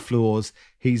has no flaws.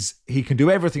 He can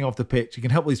do everything off the pitch. He can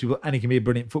help these people, and he can be a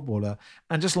brilliant footballer.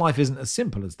 And just life isn't as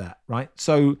simple as that, right?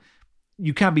 So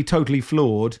you can be totally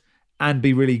flawed and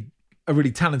be a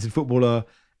really talented footballer,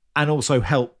 and also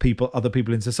help other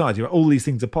people in society. Right? All these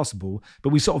things are possible, but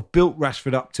we sort of built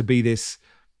Rashford up to be this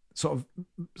sort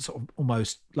of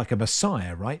almost like a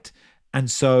messiah, right? And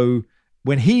so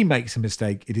when he makes a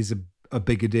mistake, it is a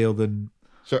bigger deal than.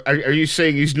 So are you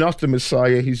saying he's not the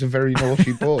messiah? He's a very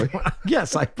naughty boy.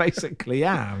 Yes, I basically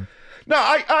am. No,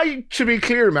 I to be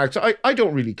clear, Max, I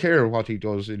don't really care what he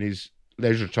does in his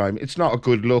leisure time. It's not a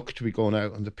good look to be going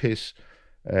out on the piss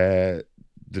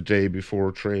the day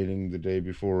before training, the day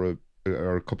before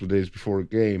or a couple of days before a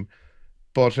game.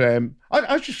 But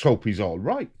I just hope he's all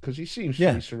right, because he seems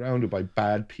to be surrounded by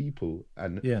bad people.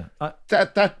 And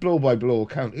that blow-by-blow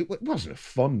account, it wasn't a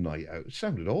fun night out. It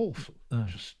sounded awful.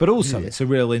 But also, it's a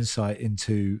real insight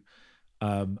into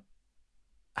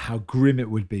how grim it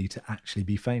would be to actually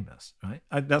be famous, right?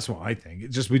 That's what I think.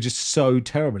 We're just so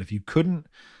terrible. If you couldn't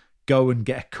go and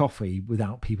get a coffee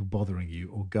without people bothering you,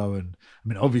 or go and... I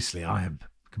mean, obviously, I am...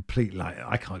 completely like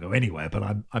I can't go anywhere, but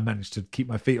I managed to keep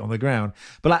my feet on the ground.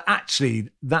 But like, actually,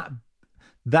 that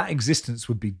existence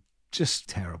would be just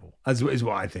terrible, as is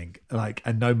what I think. Like,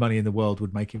 and no money in the world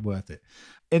would make it worth it.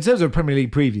 In terms of a Premier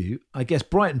League preview, I guess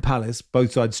Brighton Palace,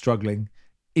 both sides struggling,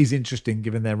 is interesting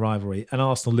given their rivalry. And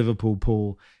Arsenal Liverpool,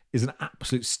 Paul, is an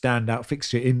absolute standout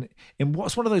fixture in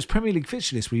what's one of those Premier League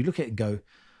fixture lists where you look at it and go,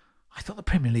 I thought the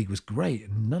Premier League was great,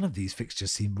 and none of these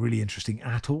fixtures seem really interesting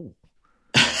at all.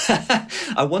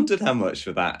 I wondered how much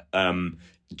of that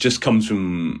just comes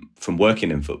from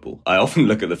working in football. I often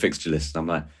look at the fixture list and I'm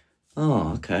like,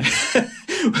 oh, okay.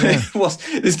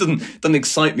 This doesn't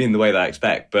excite me in the way that I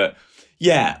expect. But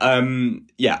yeah,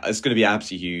 it's going to be an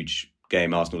absolutely huge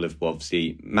game. Arsenal-Liverpool,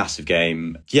 obviously, massive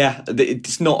game. Yeah,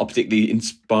 it's not a particularly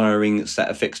inspiring set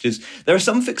of fixtures. There are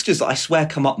some fixtures that I swear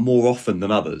come up more often than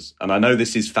others. And I know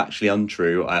this is factually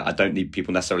untrue. I don't need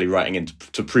people necessarily writing in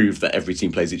to prove that every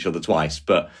team plays each other twice.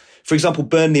 But for example,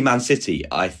 Burnley-Man City,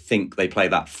 I think they play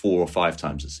that 4 or 5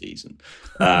 times a season.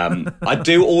 I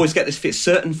do always get this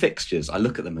certain fixtures. I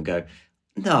look at them and go,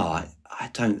 no, I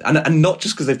don't. And not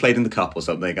just because they've played in the cup or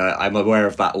something. I'm aware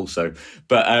of that also.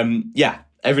 But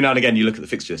every now and again, you look at the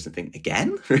fixture list and think,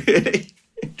 again? Really?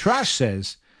 Trash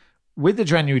says, with the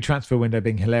January transfer window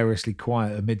being hilariously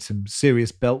quiet amid some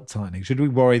serious belt tightening, should we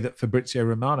worry that Fabrizio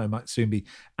Romano might soon be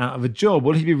out of a job?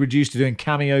 Will he be reduced to doing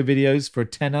cameo videos for a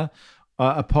tenner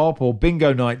a pop, or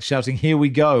bingo night shouting, here we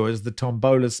go, as the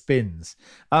tombola spins?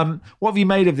 What have you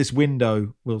made of this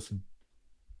window, Wilson?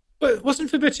 But wasn't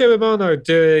Fabrizio Romano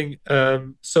doing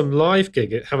some live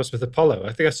gig at Hammersmith Apollo?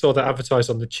 I think I saw that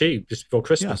advertised on the Tube just before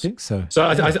Christmas. Yeah, I think so. So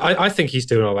I think he's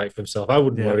doing all right for himself. I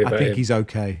wouldn't worry about him. I think he's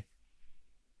okay.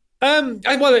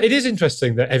 Well, it is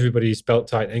interesting that everybody's belt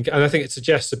tightening, and I think it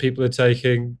suggests that people are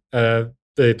taking the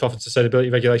profit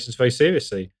sustainability regulations very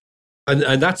seriously,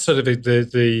 and that's sort of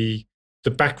the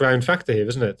background factor here,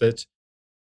 isn't it? That,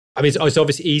 I mean, it's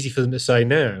obviously easy for them to say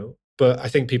now. But I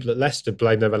think people at Leicester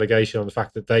blame their relegation on the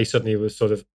fact that they suddenly were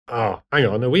sort of, hang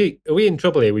on, are we in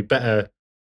trouble here? We better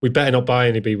not buy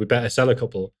anybody. We better sell a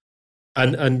couple,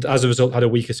 and as a result had a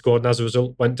weaker squad, and as a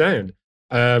result went down.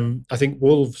 I think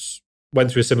Wolves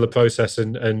went through a similar process,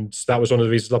 and that was one of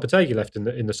the reasons Lopetegui left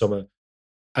in the summer.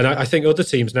 And I think other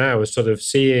teams now are sort of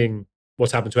seeing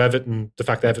what's happened to Everton, the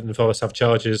fact that Everton and Forest have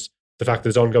charges, the fact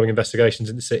that there's ongoing investigations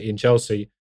into City and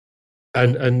Chelsea.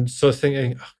 And sort of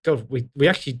thinking, oh God, we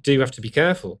actually do have to be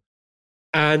careful.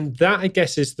 And that, I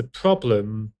guess, is the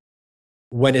problem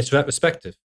when it's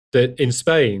retrospective. That in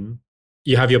Spain,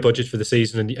 you have your budget for the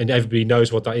season and everybody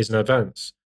knows what that is in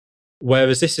advance.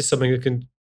 Whereas this is something that can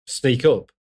sneak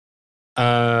up.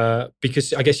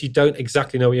 because I guess you don't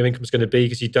exactly know what your income is going to be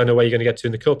because you don't know where you're going to get to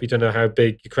in the cup. You don't know how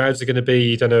big your crowds are going to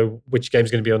be. You don't know which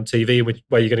game's going to be on TV,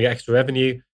 where you're going to get extra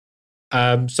revenue.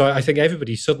 So I think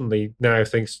everybody suddenly now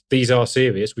thinks these are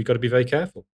serious. We've got to be very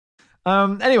careful.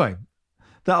 Anyway,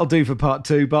 that'll do for part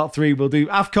 2. Part 3, we'll do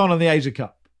Afcon and the Asian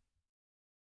Cup.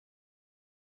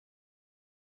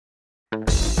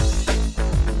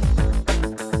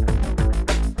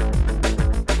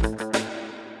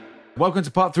 Welcome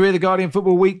to part 3 of the Guardian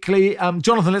Football Weekly.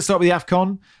 Jonathan, let's start with the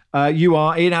Afcon. You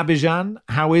are in Abidjan.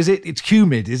 How is it? It's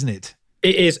humid, isn't it?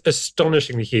 It is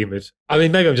astonishingly humid. I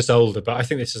mean, maybe I'm just older, but I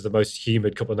think this is the most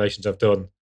humid couple of nations I've done.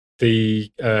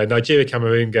 The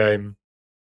Nigeria-Cameroon game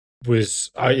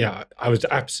was, I was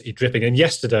absolutely dripping. And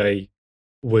yesterday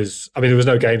there was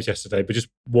no games yesterday, but just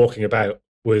walking about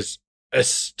was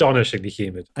astonishingly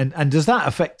humid. And does that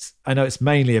affect, I know it's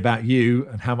mainly about you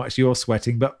and how much you're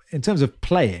sweating, but in terms of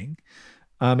playing,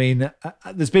 I mean,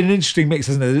 there's been an interesting mix,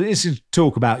 hasn't there? There's interesting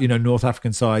talk about, North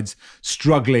African sides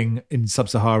struggling in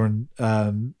sub-Saharan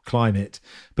climate.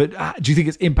 But do you think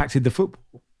it's impacted the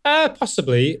football?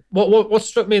 Possibly. What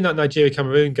struck me in that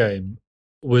Nigeria-Cameroon game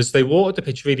was they watered the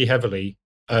pitch really heavily,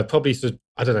 probably,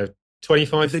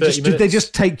 25, 30 minutes. Did they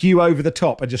just take you over the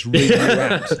top and just read you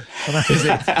out? And that is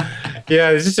it. Yeah,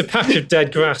 there's just a patch of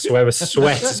dead grass where the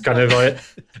sweat is kind of like,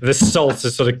 the salt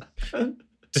has sort of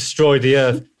destroyed the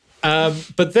earth.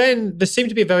 But then there seemed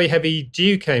to be a very heavy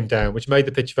dew came down, which made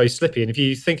the pitch very slippy. And if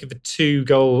you think of the the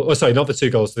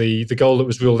goal that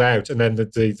was ruled out and then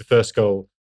the first goal,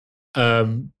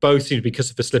 both seemed to be because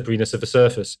of the slipperiness of the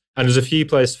surface. And there's a few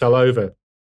players fell over.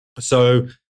 So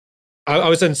I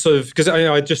was then sort of, because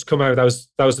I'd just come out, that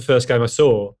was the first game I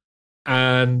saw.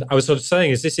 And I was sort of saying,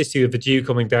 is this issue of the dew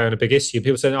coming down a big issue? And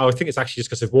people saying, I think it's actually just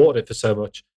because they've watered it for so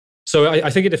much. So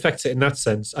I think it affects it in that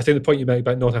sense. I think the point you make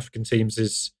about North African teams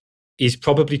is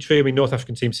probably true. I mean, North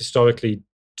African teams historically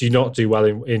do not do well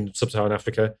in sub-Saharan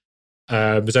Africa.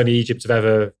 There's only Egypt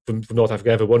from North Africa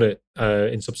ever won it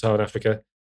in sub-Saharan Africa.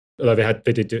 Although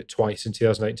they did do it twice in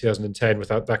 2008 and 2010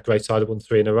 without that great side that won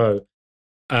 3 in a row.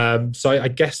 So I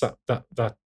guess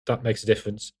that makes a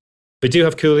difference. They do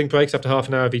have cooling breaks after half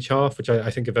an hour of each half, which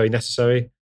I think are very necessary.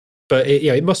 But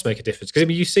it must make a difference. Because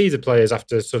you see the players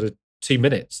after sort of 2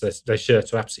 minutes, their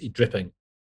shirts are absolutely dripping.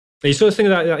 And you sort of think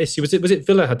of that issue. Was it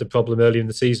Villa had the problem earlier in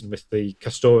the season with the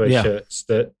Castore shirts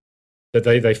that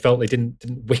they felt they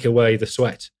didn't wick away the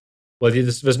sweat? Well,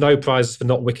 there's no prizes for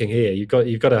not wicking here. You've got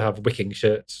to have wicking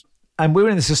shirts. And we're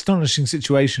in this astonishing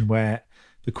situation where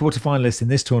the quarterfinalists in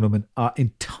this tournament are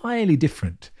entirely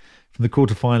different from the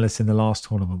quarterfinalists in the last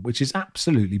tournament, which is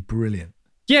absolutely brilliant.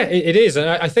 Yeah, it is. And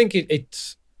I think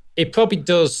it probably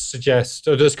does suggest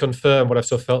or does confirm what I've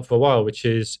sort of felt for a while, which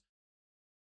is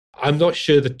I'm not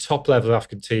sure the top level of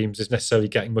African teams is necessarily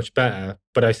getting much better,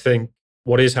 but I think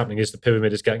what is happening is the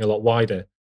pyramid is getting a lot wider.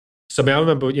 So I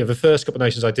remember the first couple of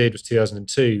nations I did was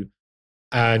 2002,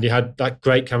 and you had that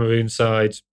great Cameroon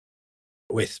side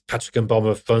with Patrick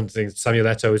Mboma up front. I think Samuel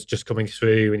Eto'o was just coming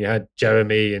through, and you had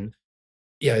Jeremy, and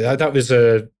that was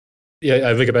a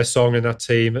Rigobert Song in that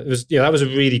team. It was that was a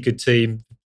really good team.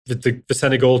 The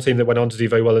Senegal team that went on to do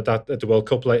very well at the World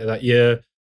Cup later that year,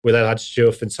 with El Hadj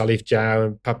Diouf and Salif Diao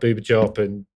and Pat Bouba Diop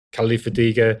and Khalil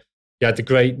Fadiga. You had the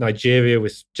great Nigeria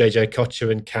with JJ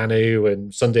Kocha and Kanu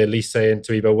and Sunday Elise and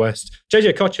Taribo West.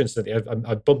 JJ Kocha, incidentally,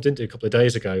 I bumped into a couple of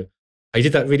days ago. He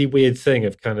did that really weird thing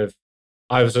of kind of,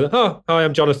 I was like, oh, hi,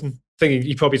 I'm Jonathan, thinking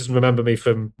he probably doesn't remember me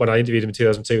from when I interviewed him in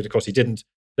 2002, and of course he didn't.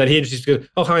 Then he introduced me,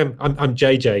 oh, hi, I'm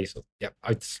JJ. So,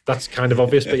 that's kind of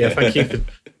obvious, but thank you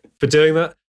for doing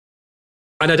that.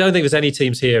 And I don't think there's any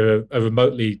teams here are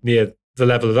remotely near the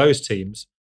level of those teams.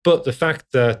 But the fact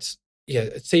that,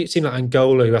 it seemed like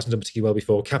Angola, who hasn't done particularly well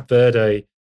before, Cape Verde,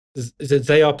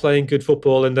 they are playing good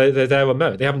football and they're there on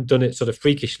merit. They haven't done it sort of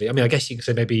freakishly. I mean, I guess you can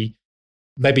say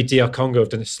maybe DR Congo have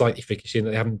done it slightly freakishly in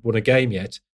that they haven't won a game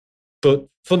yet. But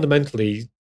fundamentally,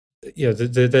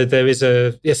 there is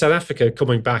South Africa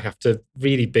coming back after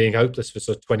really being hopeless for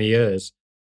sort of 20 years.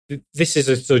 This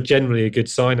is generally a good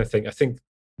sign, I think. I think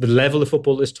the level of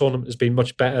football this tournament has been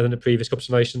much better than the previous Cups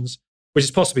of Nations, which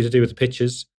is possibly to do with the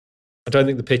pitches. I don't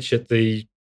think the pitch at the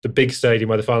big stadium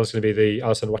where the final is going to be the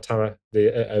Alassane Ouattara,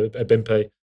 the Abimpe,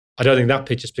 I don't think that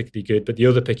pitch is particularly good, but the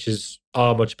other pitches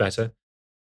are much better.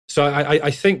 So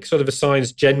I think sort of the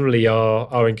signs generally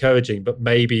are encouraging, but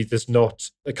maybe there's not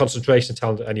a concentration of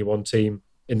talent at any one team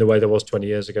in the way there was 20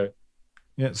 years ago.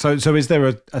 Yeah. So is there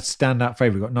a standout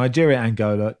favourite? We've got Nigeria,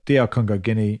 Angola, DR Congo,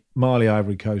 Guinea, Mali,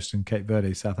 Ivory Coast, and Cape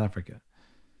Verde, South Africa.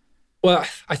 Well,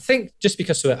 I think just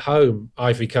because we're at home,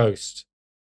 Ivory Coast.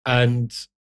 And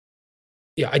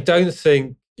I don't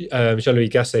think Jean-Louis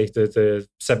Gasset, the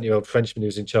 70-year-old Frenchman who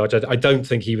was in charge, I don't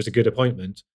think he was a good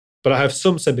appointment. But I have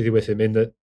some sympathy with him in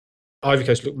that Ivory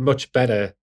Coast looked much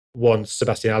better once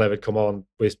Sebastien Haller had come on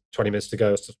with 20 minutes to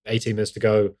go, 18 minutes to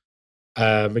go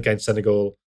against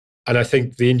Senegal. And I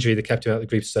think the injury that kept him out of the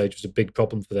group stage was a big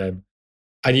problem for them.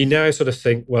 And you now sort of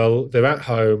think, well, they're at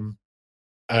home.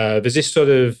 There's this sort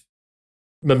of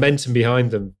momentum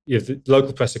behind them. The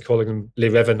local press are calling them les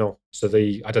revenants, so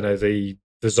the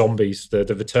zombies,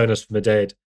 the returners from the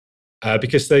dead,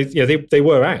 because they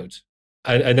were out,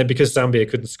 and then because Zambia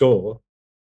couldn't score,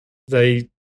 they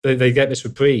get this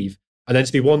reprieve, and then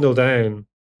to be 1-0 down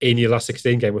in your last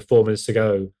 16 game with 4 minutes to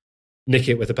go, nick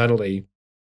it with a penalty,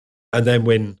 and then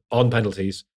win on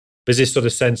penalties. There's this sort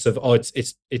of sense of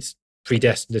it's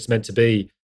predestined, it's meant to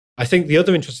be. I think the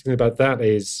other interesting thing about that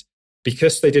is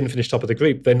because they didn't finish top of the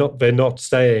group, they're not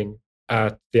staying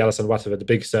at the Alassane Ouattara, the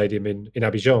big stadium in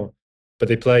Abidjan, but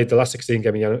they played the last 16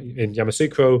 game in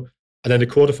Yamoussoukro, and then the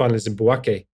quarterfinals in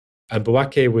Bouaké. And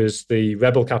Bouaké was the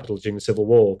rebel capital during the Civil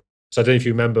War. So I don't know if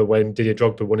you remember when Didier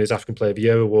Drogba won his African Player of the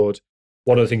Year award,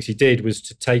 one of the things he did was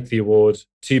to take the award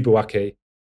to Bouaké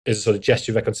as a sort of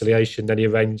gesture of reconciliation. Then he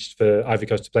arranged for Ivory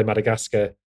Coast to play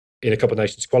Madagascar in a Cup of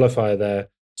Nations qualifier there.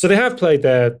 So they have played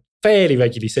there fairly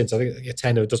regularly since, I think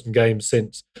 10 or a dozen games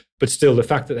since. But still, the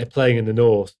fact that they're playing in the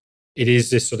north, it is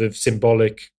this sort of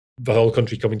symbolic, the whole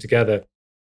country coming together.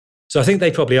 So I think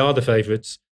they probably are the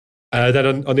favourites.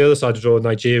 Then on the other side of the draw,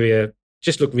 Nigeria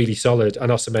just look really solid.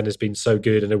 And Osimhen has been so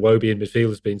good, and Iwobi in midfield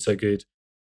has been so good.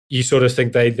 You sort of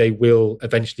think they will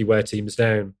eventually wear teams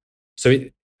down. So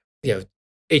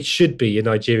it should be a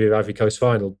Nigeria-Ivory Coast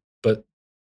final, but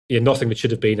nothing that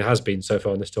should have been has been so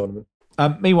far in this tournament.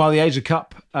 Meanwhile, the Asia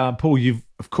Cup, Paul, you've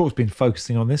of course been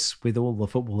focusing on this with all the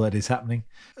football that is happening.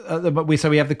 But we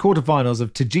have the quarterfinals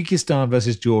of Tajikistan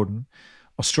versus Jordan,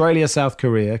 Australia, South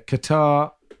Korea,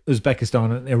 Qatar,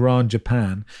 Uzbekistan, and Iran,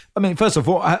 Japan. I mean, first of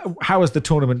all, how has the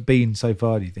tournament been so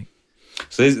far, do you think?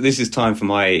 So this is time for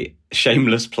my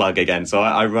shameless plug again. So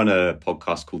I run a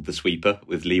podcast called The Sweeper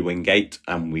with Lee Wingate,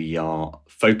 and we are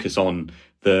focused on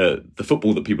the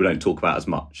football that people don't talk about as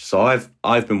much. So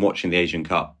I've been watching the Asian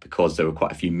Cup because there were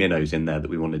quite a few minnows in there that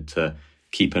we wanted to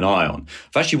keep an eye on.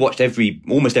 I've actually watched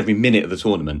almost every minute of the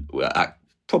tournament at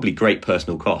probably great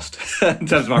personal cost in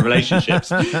terms of my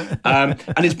relationships. And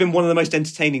it's been one of the most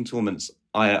entertaining tournaments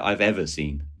I've ever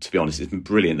seen, to be honest. It's been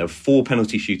brilliant. There were 4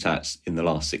 penalty shootouts in the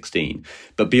last 16.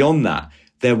 But beyond that,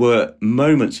 there were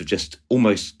moments of just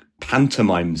almost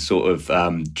pantomime sort of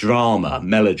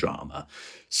melodrama.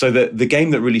 So the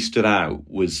game that really stood out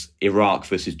was Iraq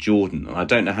versus Jordan. And I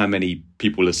don't know how many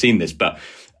people have seen this, but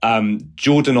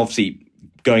Jordan obviously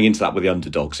going into that with the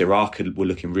underdogs. Iraq were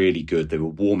looking really good. They were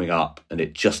warming up, and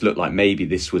it just looked like maybe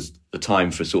this was the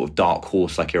time for a sort of dark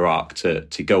horse like Iraq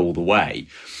to go all the way.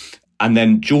 And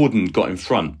then Jordan got in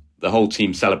front. The whole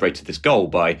team celebrated this goal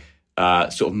by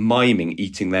sort of miming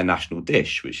eating their national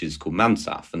dish, which is called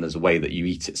mansaf, and there's a way that you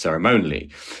eat it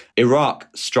ceremonially. Iraq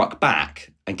struck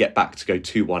back and get back to go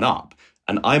 2-1 up.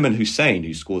 And Ayman Hussein,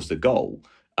 who scores the goal,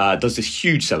 does this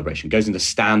huge celebration, goes in the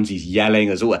stands, he's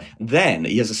yelling. Then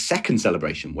he has a second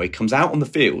celebration where he comes out on the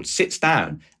field, sits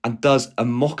down and does a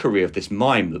mockery of this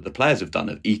mime that the players have done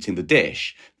of eating the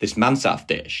dish, this mansaf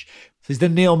dish. So he's the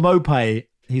Neil Mopay.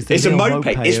 It's a mope.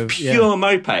 It's pure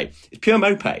mope. It's pure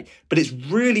mope. But it's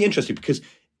really interesting because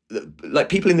like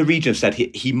people in the region have said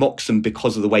he mocks them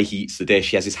because of the way he eats the dish.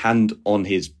 He has his hand on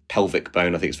his pelvic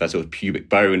bone. I think it's first of all pubic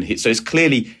bone. So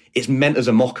it's meant as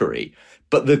a mockery.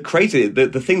 But the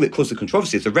thing that caused the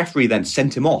controversy is the referee then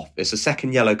sent him off. It's a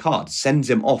second yellow card, sends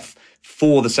him off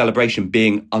for the celebration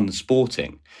being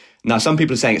unsporting. Now, some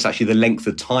people are saying it's actually the length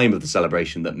of time of the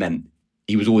celebration that meant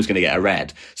he was always going to get a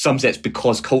red. Some say it's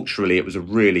because culturally it was a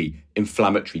really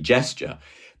inflammatory gesture.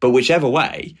 But whichever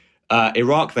way,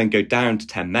 Iraq then go down to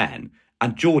 10 men,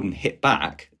 and Jordan hit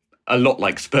back, a lot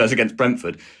like Spurs against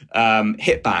Brentford,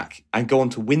 hit back and go on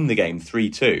to win the game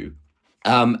 3-2.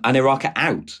 And Iraq are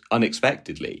out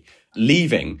unexpectedly,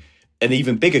 leaving an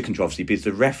even bigger controversy because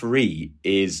the referee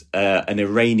is an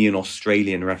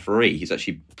Iranian-Australian referee. He's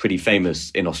actually pretty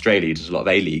famous in Australia. He does a lot of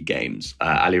A-League games,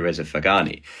 Ali Reza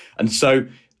Fagani. And so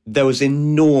there was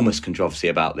enormous controversy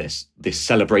about this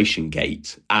celebration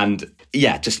gate. And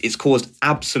it's caused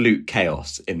absolute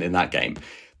chaos in that game.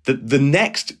 The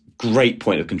next great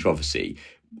point of controversy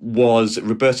was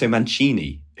Roberto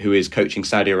Mancini, who is coaching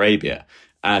Saudi Arabia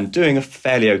and doing a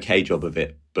fairly okay job of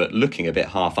it, but looking a bit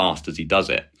half-assed as he does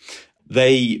it.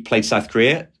 They played South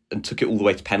Korea and took it all the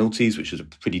way to penalties, which was a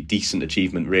pretty decent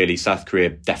achievement, really. South Korea,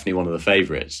 definitely one of the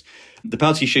favourites. The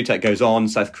penalty shootout goes on.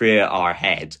 South Korea are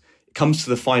ahead comes to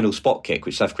the final spot kick,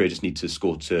 which South Korea just need to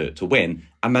score to win,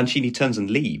 and Mancini turns and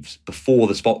leaves before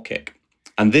the spot kick.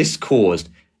 And this caused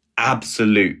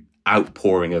absolute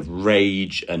outpouring of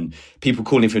rage and people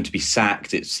calling for him to be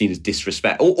sacked. It's seen as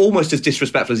disrespect, almost as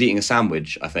disrespectful as eating a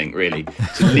sandwich, I think, really,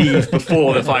 to leave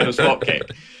before the final spot kick.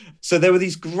 So there were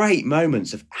these great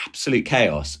moments of absolute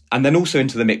chaos. And then also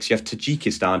into the mix, you have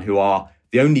Tajikistan, who are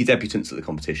the only debutants at the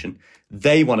competition.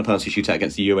 They won a penalty shootout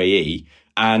against the UAE.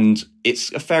 And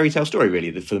it's a fairy tale story,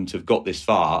 really, for them to have got this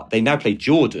far. They now play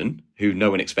Jordan, who no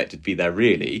one expected to be there,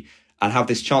 really, and have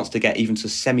this chance to get even to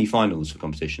semi-finals for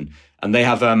competition. And they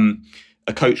have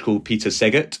a coach called Peter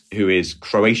Segat, who is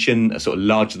Croatian, a sort of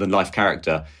larger-than-life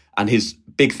character. And his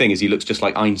big thing is he looks just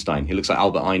like Einstein. He looks like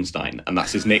Albert Einstein, and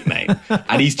that's his nickname.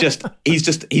 And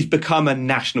he's become a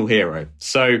national hero.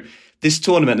 So this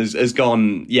tournament has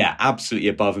gone, absolutely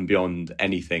above and beyond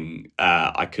anything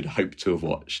I could hope to have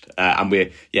watched. And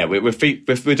we're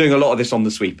doing a lot of this on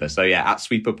the Sweeper. So at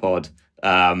Sweeper Pod,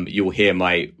 you'll hear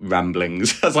my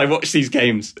ramblings as I watch these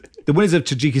games. The winners of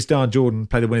Tajikistan, Jordan,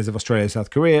 play the winners of Australia, South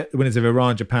Korea. The winners of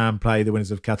Iran, Japan, play the winners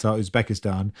of Qatar,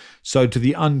 Uzbekistan. So to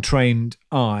the untrained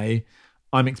eye,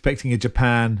 I'm expecting a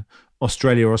Japan,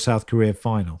 Australia or South Korea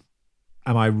final.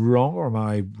 Am I wrong or am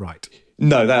I right?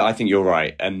 No, I think you're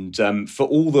right. And for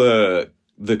all the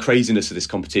craziness of this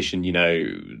competition,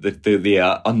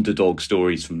 the underdog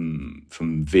stories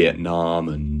from Vietnam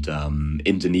and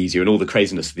Indonesia and all the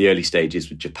craziness of the early stages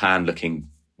with Japan looking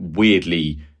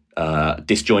weirdly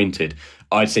disjointed,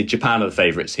 I'd say Japan are the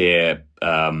favourites here.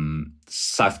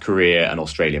 South Korea and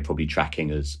Australia probably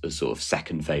tracking as sort of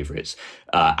second favourites,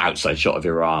 outside shot of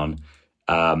Iran.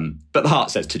 But the heart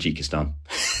says Tajikistan.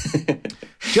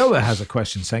 Joa has a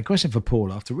question for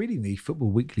Paul. After reading the Football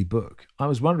Weekly book, I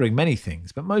was wondering many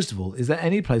things, but most of all, is there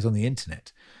any place on the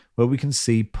internet where we can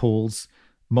see Paul's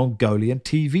Mongolian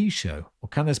TV show? Or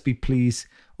can this please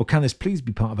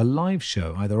be part of a live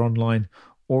show, either online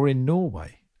or in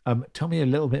Norway? Tell me a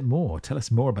little bit more. Tell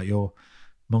us more about your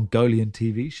Mongolian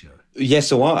TV show. Yeah,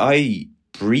 so I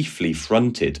briefly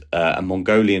fronted a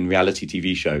Mongolian reality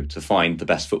TV show to find the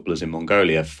best footballers in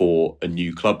Mongolia for a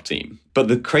new club team. But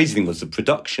the crazy thing was the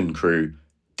production crew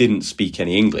didn't speak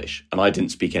any English and I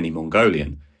didn't speak any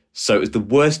Mongolian. So it was the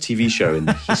worst TV show in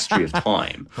the history of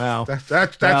time. Wow.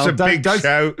 That's a big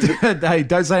show. Hey,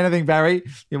 don't say anything, Barry.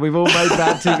 We've all made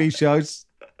bad TV shows.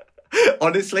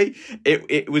 Honestly,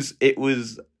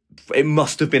 it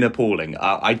must have been appalling.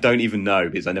 I don't even know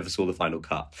because I never saw the final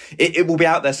cut. It will be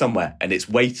out there somewhere and it's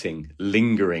waiting,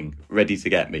 lingering, ready to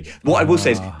get me. What I will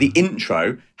say is the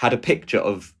intro had a picture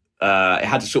of, it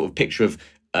had a sort of picture of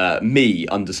me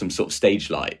under some sort of stage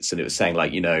lights. And it was saying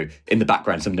in the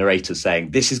background, some narrators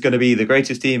saying, this is going to be the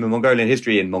greatest team in Mongolian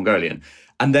history in Mongolian.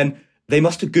 And then they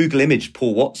must have Google imaged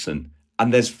Paul Watson.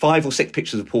 And there's 5 or 6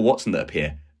 pictures of Paul Watson that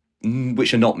appear,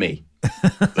 which are not me.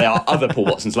 There are other Paul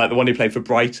Watsons, like the one who played for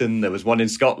Brighton. There was one in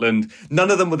Scotland.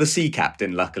 None of them were the sea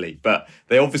captain, luckily, but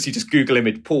they obviously just Google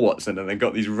imaged Paul Watson and then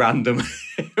got these random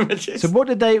images. So what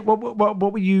did they?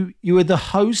 What were you? You were the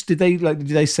host. Did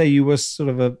they say you were sort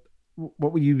of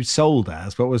what were you sold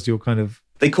as? What was your kind of?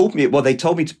 They called me. Well, they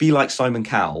told me to be like Simon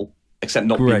Cowell, except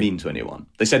not be mean to anyone.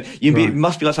 They said you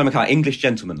must be like Simon Cowell, English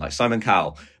gentleman like Simon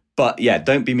Cowell. But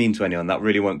don't be mean to anyone. That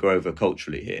really won't go over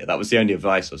culturally here. That was the only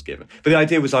advice I was given. But the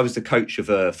idea was I was the coach of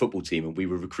a football team and we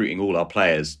were recruiting all our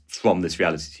players from this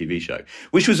reality TV show,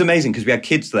 which was amazing because we had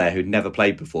kids there who'd never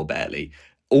played before, barely,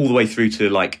 all the way through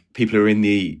to people who are in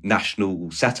the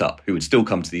national setup who would still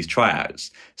come to these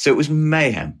tryouts. So it was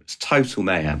mayhem. It was total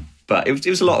mayhem. But it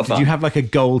was a lot of fun. Did you have a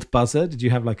gold buzzer? Did you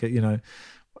have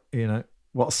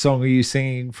what song are you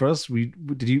singing for us?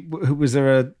 Was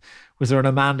there an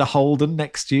Amanda Holden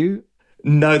next to you?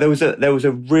 No, there was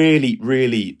a really,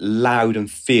 really loud and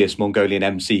fierce Mongolian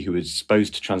MC who was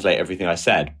supposed to translate everything I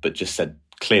said, but just said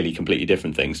clearly completely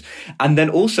different things. And then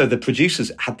also the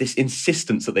producers had this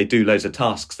insistence that they do loads of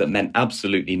tasks that meant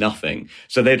absolutely nothing.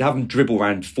 So they'd have them dribble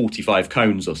around 45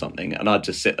 cones or something, and I'd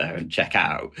just sit there and check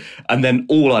out. And then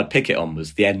all I'd pick it on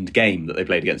was the end game that they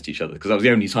played against each other, because that was the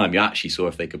only time you actually saw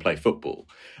if they could play football.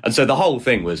 And so the whole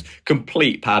thing was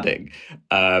complete padding.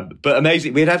 But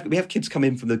amazing. We have kids come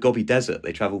in from the Gobi Desert.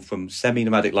 They travel from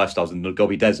semi-nomadic lifestyles in the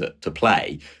Gobi Desert to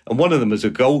play. And one of them was a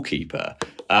goalkeeper.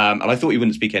 And I thought he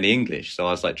wouldn't speak any English. So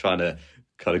I was trying to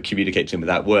kind of communicate to him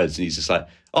without words. And he's just like,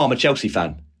 oh, I'm a Chelsea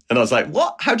fan. And I was like,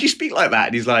 what? How do you speak like that?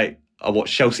 And he's like, I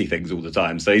watch Chelsea things all the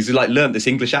time. So he's learned this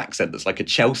English accent that's like a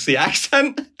Chelsea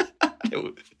accent.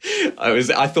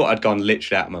 I thought I'd gone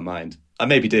literally out of my mind. I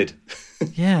maybe did.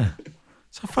 Yeah.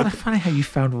 So I find how you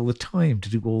found all the time to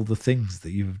do all the things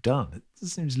that you have done. It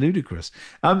seems ludicrous.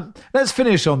 Let's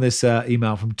finish on this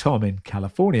email from Tom in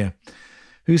California,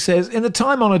 who says, in the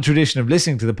time-honoured tradition of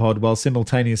listening to the pod while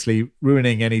simultaneously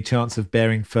ruining any chance of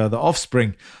bearing further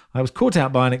offspring, I was caught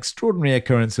out by an extraordinary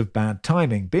occurrence of bad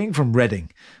timing. Being from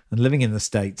Reading and living in the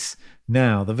States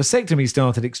now, the vasectomy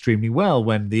started extremely well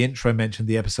when the intro mentioned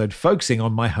the episode focusing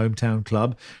on my hometown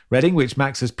club, Reading, which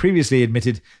Max has previously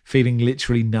admitted feeling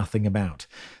literally nothing about.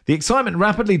 The excitement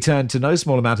rapidly turned to no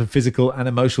small amount of physical and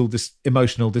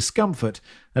emotional discomfort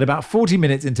at about 40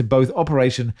 minutes into both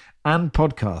operation and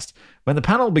podcast, when the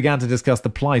panel began to discuss the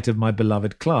plight of my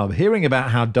beloved club. Hearing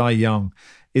about how Dai Young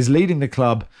is leading the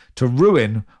club to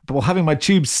ruin while having my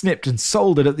tubes snipped and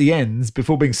soldered at the ends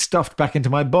before being stuffed back into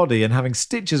my body and having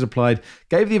stitches applied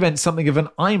gave the event something of an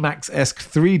IMAX-esque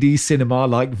 3D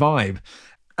cinema-like vibe.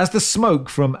 As the smoke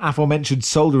from aforementioned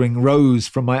soldering rose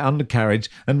from my undercarriage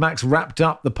and Max wrapped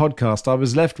up the podcast, I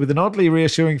was left with an oddly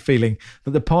reassuring feeling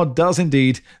that the pod does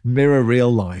indeed mirror real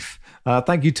life.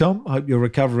 Thank you, Tom. I hope you're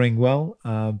recovering well.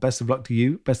 Best of luck to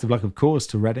you. Best of luck, of course,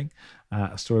 to Reading,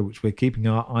 a story which we're keeping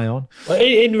our eye on. Well,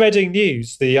 in Reading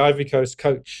news, the Ivory Coast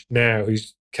coach now,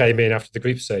 who's came in after the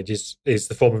group stage, is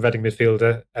the former Reading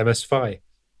midfielder MS Faye.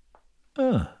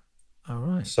 All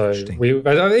right. So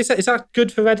is that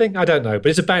good for Reading? I don't know, but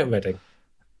it's about Reading.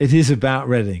 It is about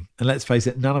Reading, and let's face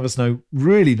it, none of us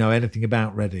really know anything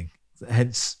about Reading.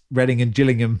 Hence, Reading and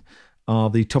Gillingham are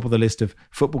the top of the list of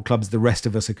football clubs the rest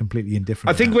of us are completely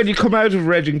indifferent I think about. when you come out of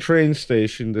Reading train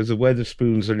station, there's a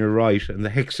Wetherspoons on your right and the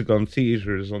Hexagon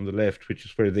Theatre is on the left, which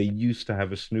is where they used to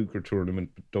have a snooker tournament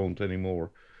but don't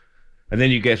anymore. And then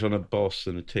you get on a bus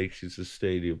and it takes you to the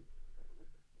stadium.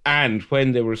 And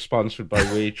when they were sponsored by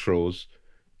Waitrose,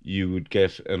 you would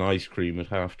get an ice cream at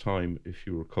half-time if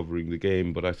you were covering the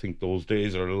game. But I think those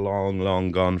days are long,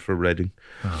 long gone for Reading.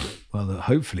 Oh, well,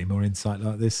 hopefully more insight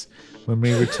like this when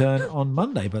we return on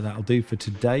Monday. But that'll do for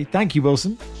today. Thank you,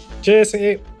 Wilson. Cheers, thank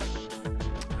you.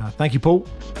 Thank you, Paul.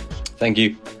 Thank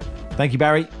you. Thank you,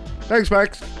 Barry. Thanks,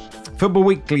 Max. Football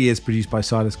Weekly is produced by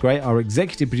Silas Gray. Our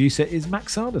executive producer is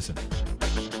Max Sanderson.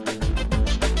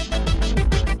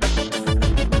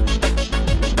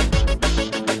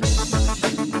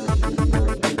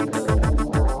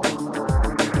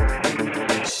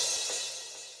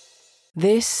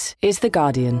 This is The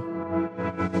Guardian.